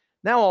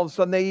 Now all of a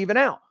sudden they even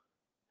out.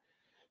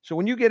 So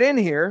when you get in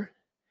here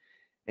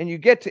and you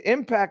get to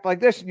impact like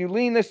this, and you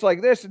lean this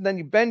like this, and then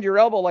you bend your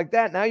elbow like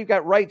that, now you've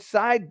got right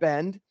side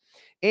bend,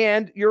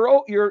 and you're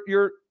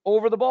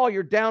over the ball,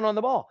 you're down on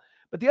the ball.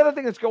 But the other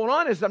thing that's going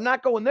on is I'm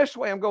not going this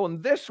way, I'm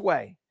going this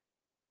way.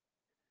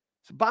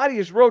 The body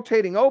is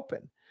rotating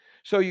open.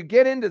 So you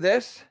get into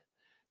this,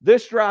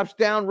 this drops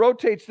down,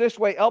 rotates this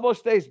way, elbow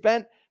stays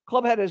bent,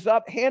 club head is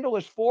up, handle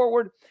is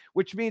forward,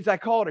 which means I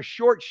call it a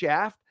short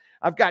shaft.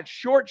 I've got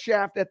short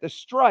shaft at the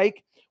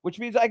strike, which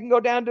means I can go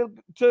down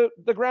to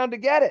the ground to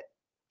get it,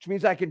 which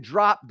means I can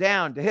drop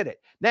down to hit it.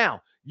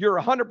 Now, you're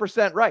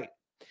 100% right.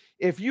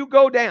 If you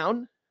go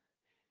down,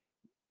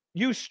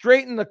 you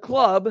straighten the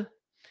club,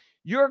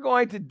 you're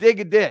going to dig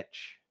a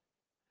ditch,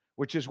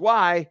 which is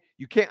why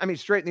you can't,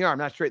 straighten the arm,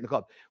 not straighten the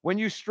club. When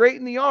you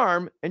straighten the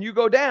arm and you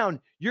go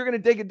down, you're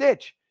going to dig a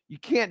ditch. You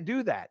can't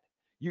do that.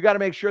 You got to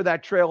make sure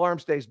that trail arm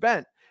stays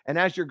bent. And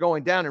as you're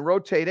going down and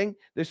rotating,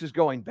 this is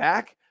going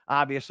back.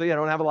 Obviously, I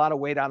don't have a lot of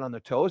weight out on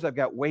the toes. I've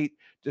got weight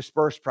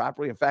dispersed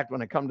properly. In fact,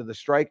 when I come to the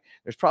strike,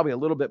 there's probably a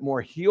little bit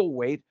more heel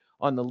weight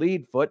on the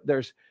lead foot.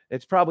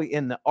 It's probably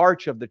in the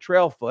arch of the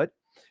trail foot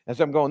as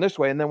I'm going this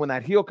way. And then when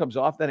that heel comes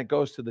off, then it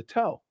goes to the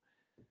toe.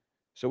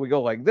 So we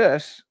go like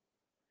this.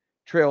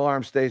 Trail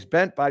arm stays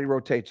bent, body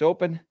rotates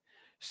open.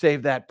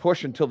 Save that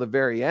push until the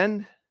very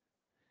end.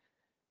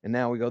 And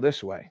now we go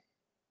this way.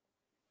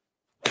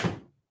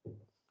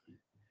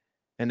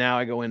 And now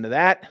I go into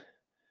that.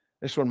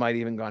 This one might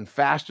even gone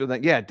faster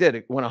than, yeah, it did.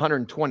 It went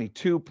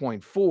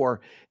 122.4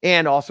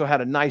 and also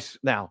had a nice,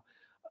 now,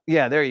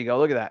 yeah, there you go.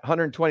 Look at that.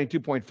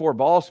 122.4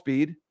 ball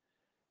speed,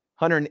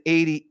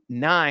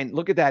 189.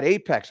 Look at that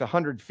apex,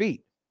 100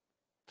 feet.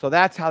 So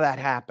that's how that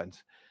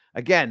happens.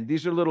 Again,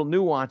 these are little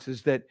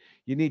nuances that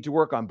you need to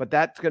work on, but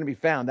that's going to be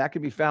found. That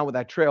can be found with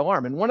that trail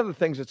arm. And one of the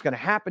things that's going to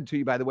happen to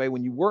you, by the way,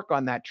 when you work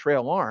on that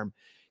trail arm,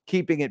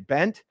 keeping it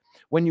bent,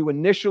 when you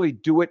initially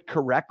do it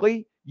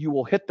correctly, you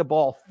will hit the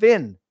ball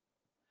thin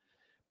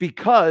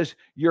because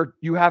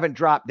you haven't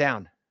dropped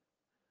down.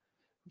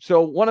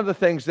 So one of the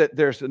things that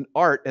there's an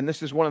art, and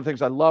this is one of the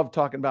things I love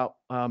talking about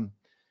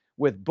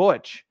with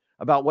Butch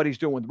about what he's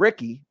doing with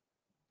Rickie,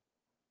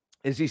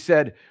 is he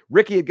said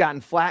Rickie had gotten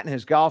flat in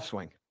his golf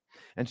swing.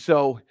 And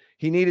so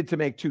he needed to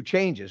make 2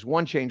 changes.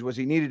 One change was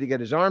he needed to get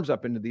his arms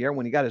up into the air.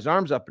 When he got his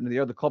arms up into the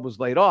air, the club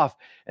was laid off.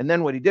 And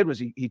then what he did was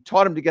he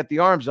taught him to get the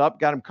arms up,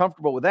 got him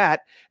comfortable with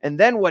that. And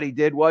then what he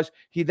did was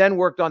he then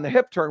worked on the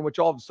hip turn, which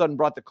all of a sudden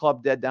brought the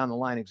club dead down the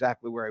line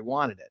exactly where he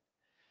wanted it.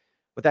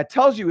 What that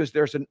tells you is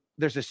there's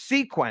a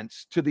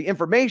sequence to the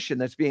information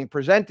that's being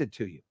presented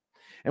to you.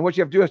 And what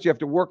you have to do is you have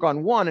to work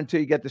on one until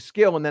you get the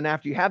skill. And then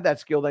after you have that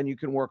skill, then you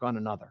can work on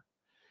another.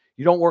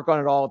 You don't work on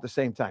it all at the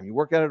same time. You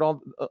work at it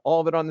all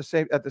of it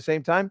at the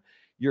same time,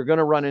 you're going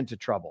to run into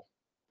trouble.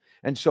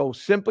 And so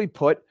simply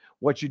put,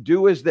 what you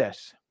do is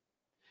this.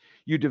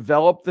 You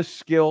develop the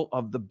skill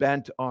of the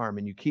bent arm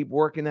and you keep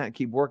working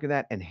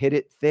that and hit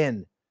it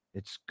thin.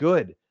 It's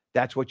good.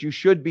 That's what you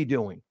should be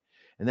doing.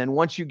 And then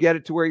once you get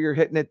it to where you're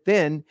hitting it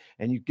thin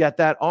and you get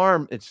that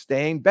arm, it's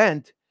staying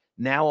bent.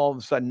 Now, all of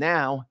a sudden,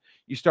 now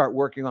you start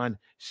working on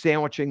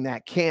sandwiching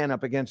that can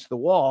up against the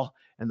wall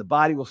and the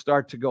body will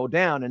start to go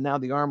down and now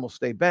the arm will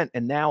stay bent.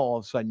 And now all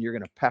of a sudden you're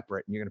going to pepper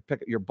it and you're going to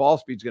pick it. Your ball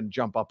speed's going to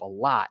jump up a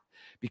lot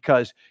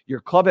because your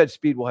club head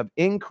speed will have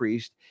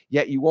increased,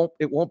 yet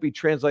it won't be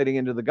translating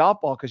into the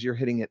golf ball because you're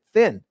hitting it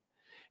thin.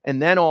 And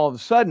then all of a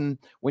sudden,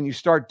 when you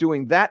start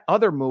doing that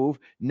other move,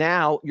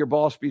 now your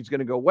ball speed is going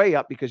to go way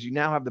up because you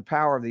now have the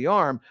power of the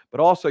arm, but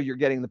also you're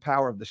getting the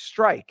power of the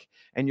strike.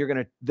 And you're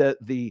going to,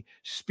 the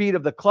speed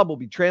of the club will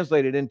be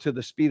translated into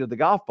the speed of the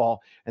golf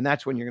ball. And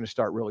that's when you're going to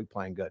start really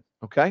playing good.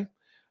 Okay.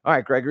 All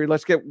right, Gregory,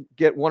 let's get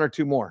 1 or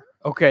 2 more.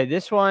 Okay.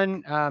 This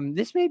one,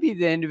 this may be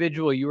the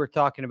individual you were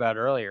talking about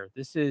earlier.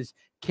 This is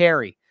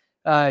Carrie.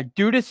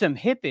 due to some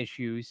hip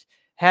issues,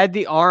 had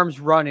the arms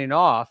running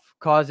off,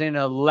 causing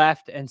a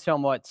left and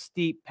somewhat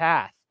steep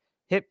path.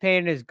 Hip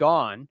pain is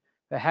gone.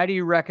 But how do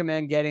you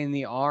recommend getting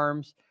the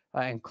arms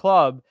and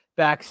club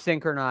back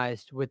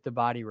synchronized with the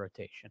body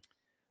rotation?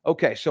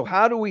 Okay, so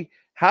how do we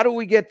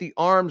get the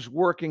arms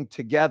working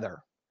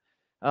together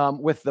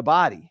with the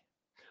body?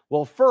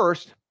 Well,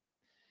 first,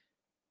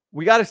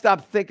 we got to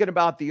stop thinking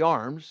about the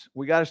arms.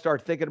 We got to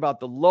start thinking about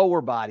the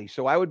lower body.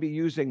 So I would be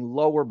using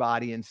lower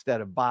body instead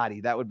of body.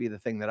 That would be the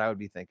thing that I would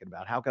be thinking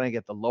about. How can I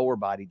get the lower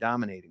body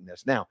dominating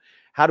this? Now,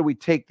 how do we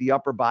take the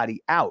upper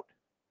body out?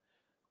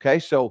 Okay,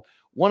 so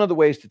one of the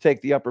ways to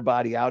take the upper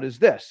body out is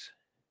this.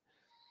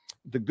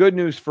 The good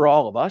news for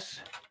all of us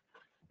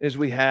is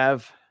we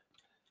have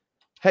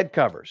head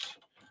covers.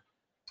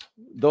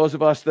 Those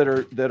of us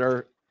that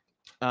are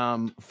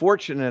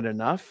fortunate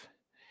enough,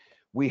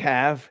 we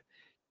have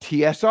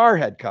TSR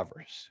head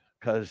covers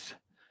because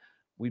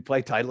we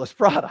play Titleist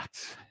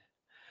products.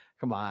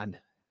 Come on,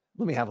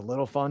 let me have a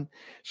little fun.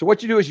 So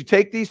what you do is you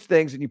take these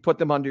things and you put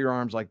them under your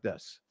arms like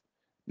this.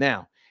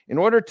 Now, in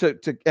order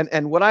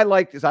and what I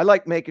like is I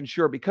like making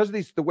sure, because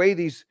the way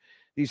these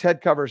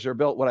head covers are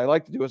built, what I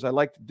like to do is I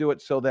like to do it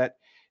so that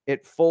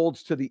it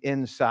folds to the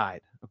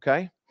inside.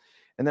 Okay.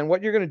 And then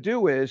what you're going to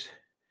do is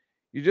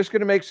you're just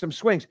going to make some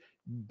swings.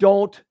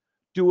 Don't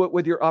do it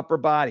with your upper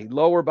body,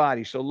 lower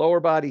body. So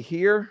lower body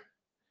here,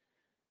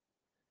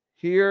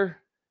 here,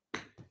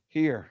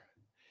 here.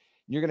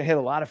 You're going to hit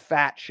a lot of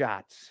fat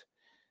shots.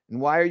 And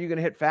why are you going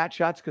to hit fat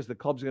shots? Because the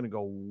club's going to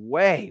go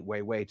way,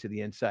 way, way to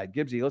the inside.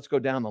 Gibbsy, let's go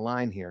down the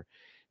line here.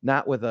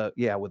 Not with a,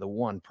 with a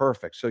 1.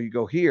 Perfect. So you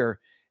go here,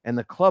 and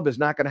the club is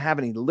not going to have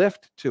any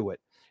lift to it.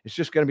 It's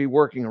just going to be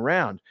working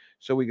around.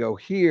 So we go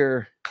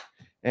here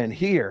and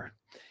here.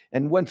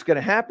 And what's going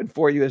to happen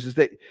for you is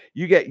that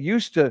you get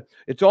used to,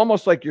 it's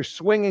almost like you're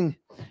swinging.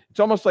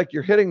 It's almost like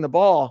you're hitting the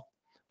ball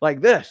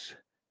like this.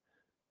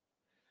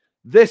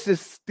 This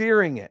is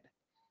steering it.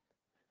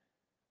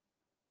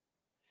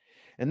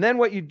 And then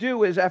what you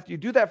do is after you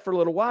do that for a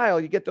little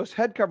while, you get those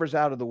head covers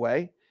out of the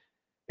way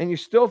and you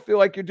still feel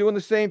like you're doing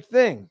the same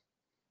thing.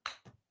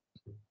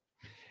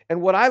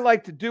 And what I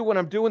like to do when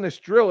I'm doing this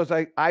drill is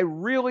I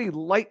really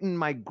lighten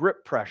my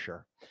grip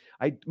pressure.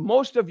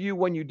 Most of you,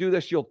 when you do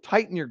this, you'll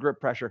tighten your grip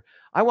pressure.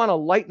 I want to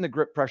lighten the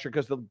grip pressure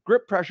because the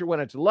grip pressure,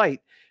 when it's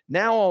light,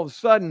 now all of a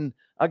sudden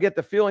I'll get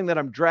the feeling that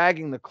I'm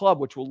dragging the club,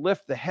 which will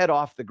lift the head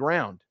off the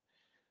ground.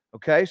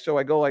 Okay, so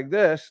I go like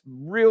this,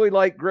 really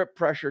light grip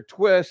pressure,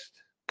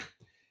 twist,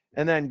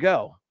 and then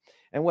go.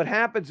 And what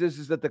happens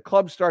is that the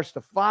club starts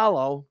to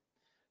follow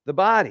the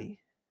body.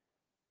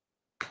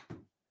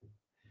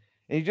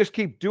 And you just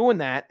keep doing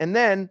that. And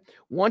then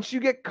once you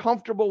get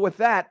comfortable with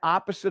that,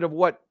 opposite of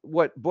what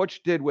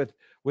Butch did with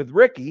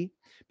Rickie,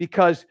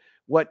 because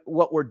what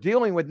we're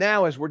dealing with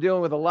now is we're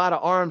dealing with a lot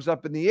of arms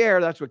up in the air.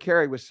 That's what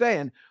Kerry was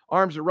saying.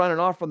 Arms are running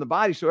off from the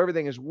body, so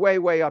everything is way,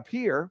 way up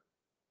here.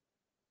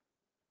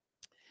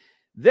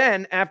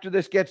 Then after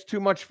this gets too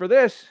much for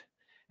this,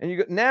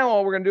 and now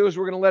all we're going to do is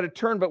we're going to let it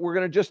turn, but we're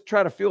going to just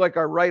try to feel like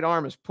our right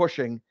arm is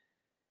pushing.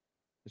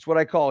 It's what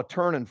I call a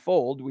turn and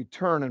fold. We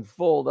turn and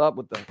fold up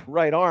with the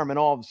right arm, and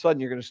all of a sudden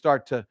you're going to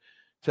start to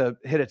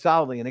hit it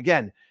solidly. And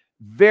again,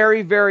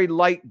 very, very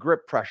light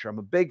grip pressure. I'm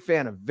a big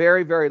fan of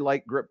very, very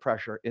light grip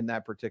pressure in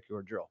that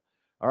particular drill.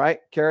 All right,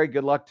 Kerry,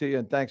 good luck to you,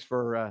 and thanks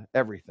for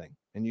everything.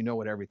 And you know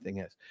what everything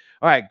is.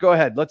 All right, go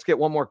ahead. Let's get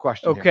one more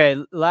question. Okay,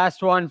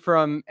 last one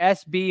from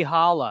SB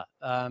Holla.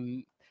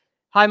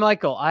 Hi,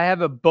 Michael. I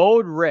have a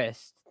bowed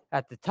wrist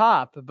at the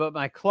top, but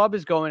my club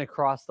is going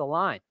across the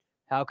line.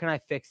 How can I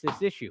fix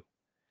this issue?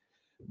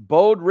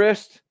 Bowed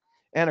wrist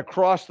and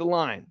across the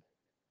line.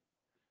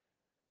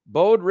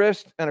 Bowed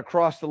wrist and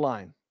across the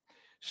line.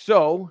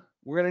 So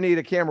we're going to need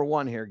a camera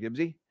 1 here,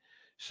 Gibbsy.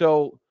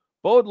 So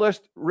bowed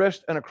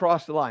wrist and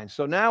across the line.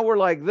 So now we're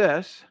like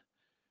this,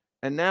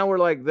 and now we're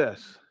like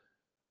this.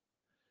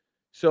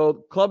 So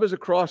the club is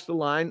across the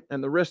line,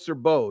 and the wrists are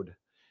bowed.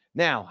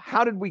 Now,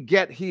 how did we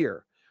get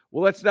here?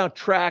 Well, let's now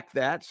track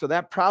that. So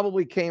that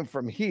probably came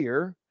from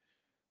here,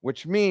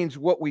 which means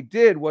what we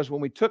did was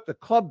when we took the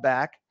club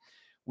back,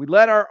 we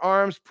let our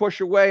arms push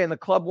away and the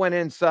club went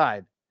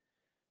inside.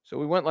 So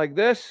we went like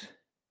this.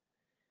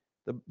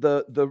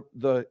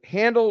 The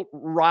handle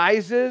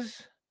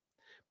rises,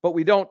 but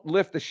we don't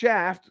lift the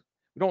shaft.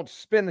 We don't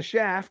spin the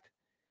shaft.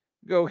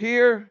 Go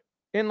here,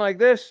 in like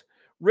this,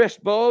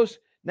 wrist bows.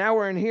 Now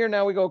we're in here.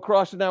 Now we go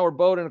across, and now we're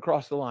bowed and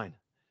across the line.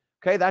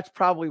 Okay, that's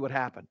probably what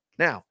happened.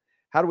 Now,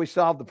 how do we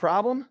solve the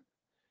problem?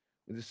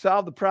 We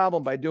solve the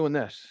problem by doing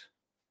this.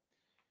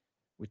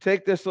 We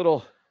take this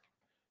little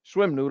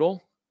swim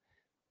noodle.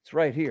 It's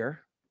right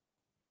here.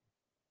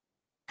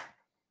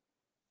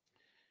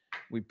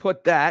 We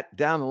put that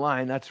down the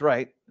line. That's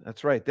right.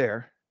 That's right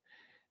there.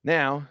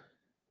 Now,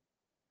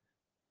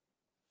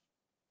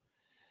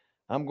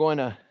 I'm going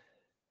to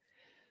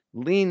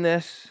lean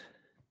this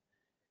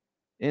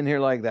in here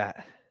like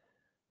that.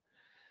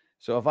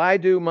 So if I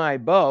do my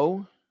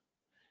bow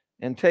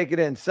and take it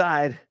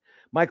inside,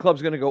 my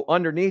club's going to go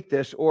underneath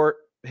this or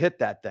hit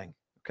that thing.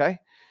 Okay.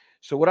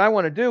 So what I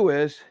want to do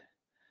is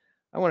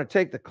I want to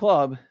take the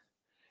club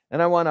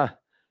and I want to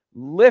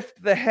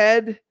lift the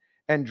head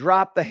and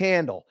drop the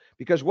handle,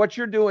 because what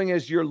you're doing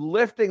is you're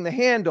lifting the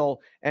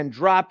handle and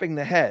dropping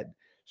the head.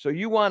 So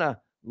you want to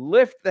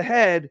lift the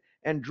head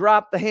and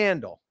drop the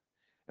handle.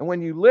 And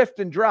when you lift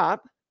and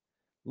drop,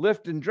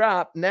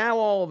 now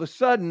all of a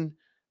sudden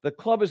the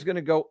club is going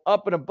to go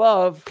up and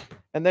above,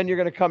 and then you're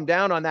going to come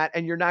down on that,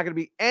 and you're not going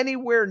to be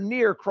anywhere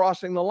near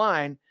crossing the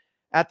line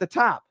at the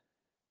top.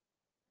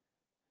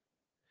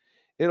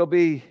 It'll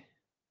be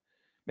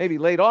maybe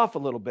laid off a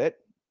little bit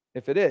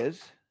if it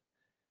is.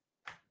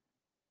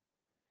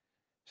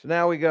 So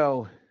now we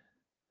go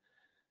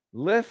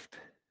lift,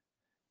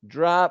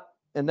 drop,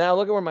 and now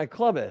look at where my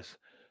club is.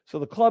 So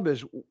the club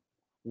is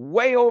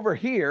way over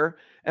here,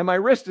 and my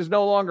wrist is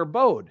no longer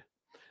bowed.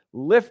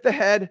 Lift the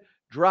head,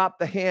 drop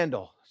the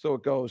handle. So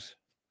it goes.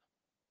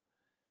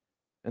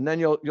 And then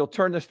you'll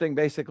turn this thing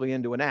basically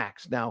into an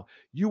axe. Now,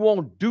 you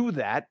won't do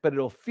that, but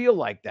it'll feel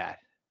like that.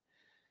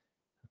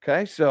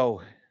 Okay,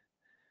 so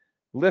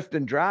lift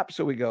and drop.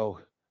 So we go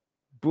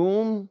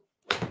boom,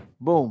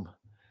 boom.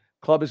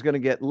 Club is going to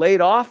get laid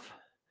off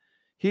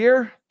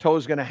here.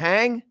 Toe's going to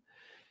hang.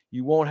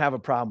 You won't have a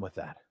problem with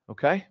that.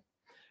 Okay?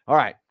 All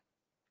right.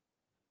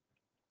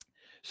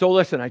 So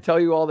listen, I tell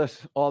you all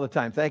this all the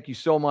time. Thank you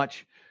so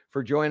much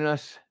for joining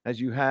us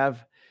as you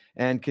have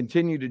and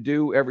continue to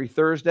do every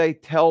Thursday.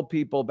 Tell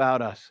people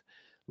about us.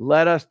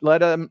 Let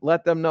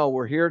them know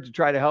we're here to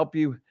try to help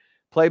you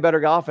play better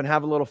golf and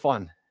have a little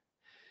fun.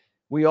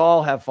 We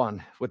all have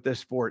fun with this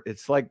sport.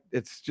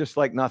 It's just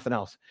like nothing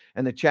else.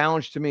 And the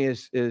challenge to me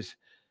is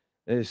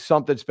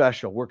something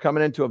special. We're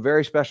coming into a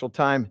very special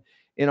time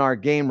in our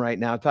game right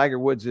now. Tiger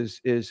Woods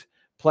is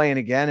playing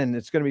again, and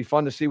it's going to be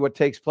fun to see what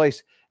takes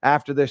place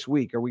after this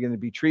week. Are we going to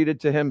be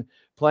treated to him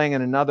playing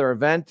in another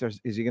event? Or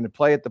is he going to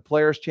play at the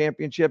Players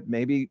Championship?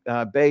 Maybe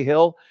Bay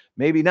Hill,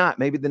 maybe not.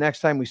 Maybe the next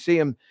time we see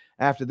him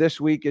after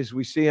this week is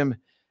we see him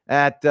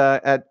at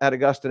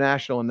Augusta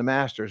National in the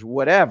Masters.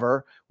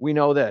 Whatever, we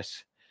know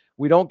this.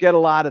 We don't get a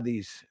lot of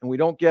these, and we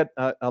don't get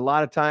a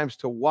lot of times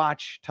to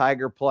watch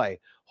Tiger play.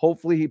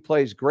 Hopefully he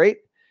plays great.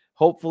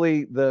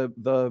 Hopefully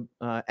the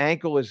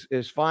ankle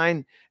is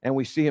fine, and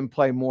we see him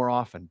play more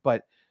often.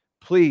 But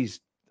please,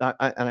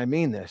 and I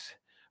mean this,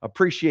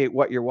 appreciate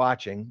what you're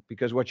watching,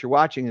 because what you're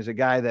watching is a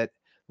guy that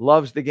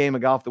loves the game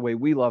of golf the way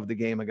we love the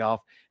game of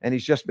golf, and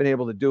he's just been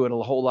able to do it a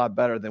whole lot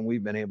better than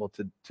we've been able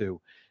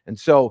to. And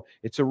so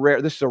this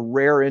is a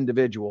rare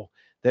individual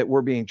that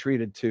we're being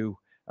treated to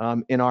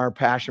in our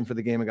passion for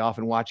the game of golf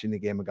and watching the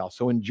game of golf.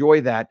 So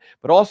enjoy that,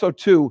 but also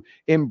to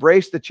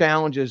embrace the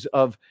challenges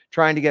of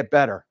trying to get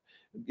better.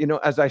 You know,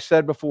 as I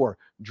said before,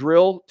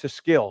 drill to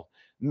skill.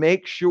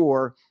 Make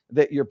sure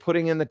that you're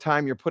putting in the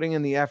time, you're putting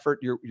in the effort,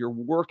 you're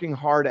working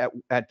hard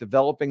at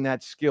developing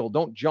that skill.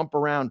 Don't jump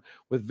around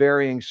with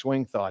varying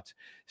swing thoughts.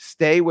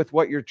 Stay with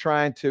what you're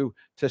trying to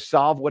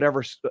solve,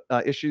 whatever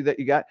issue that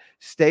you got.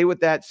 Stay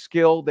with that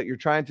skill that you're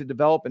trying to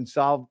develop and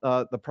solve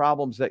the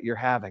problems that you're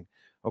having.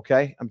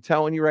 Okay, I'm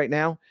telling you right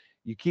now,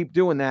 you keep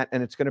doing that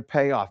and it's going to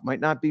pay off. Might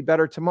not be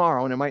better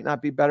tomorrow and it might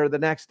not be better the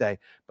next day,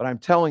 but I'm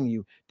telling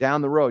you,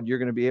 down the road, you're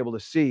going to be able to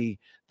see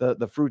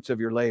the fruits of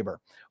your labor.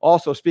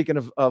 Also, speaking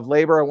of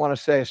labor, I want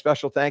to say a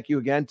special thank you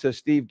again to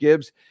Steve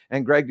Gibbs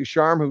and Greg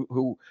Ducharme,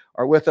 who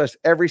are with us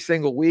every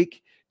single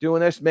week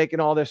doing this, making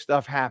all this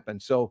stuff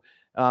happen. So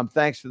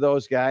thanks to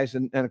those guys.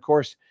 And of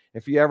course,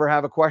 if you ever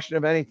have a question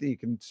of anything, you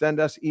can send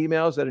us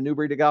emails at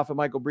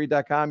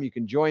anewbreedofgolf@michaelbreed.com. You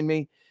can join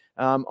me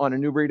on A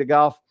New Breed of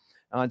Golf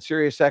on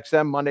Sirius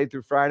XM Monday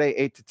through Friday,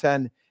 8 to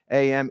 10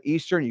 a.m.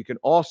 Eastern. You can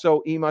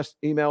also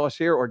email us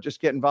here or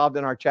just get involved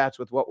in our chats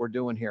with what we're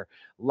doing here.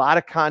 A lot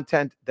of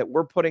content that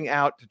we're putting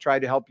out to try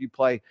to help you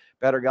play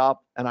better golf.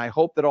 And I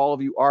hope that all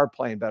of you are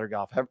playing better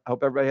golf. I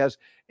hope everybody has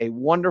a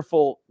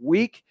wonderful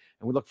week.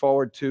 And we look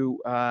forward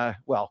to,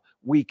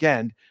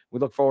 weekend. We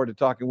look forward to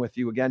talking with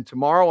you again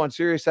tomorrow on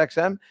Sirius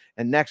XM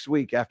and next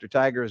week after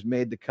Tiger has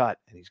made the cut,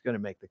 and he's going to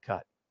make the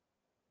cut.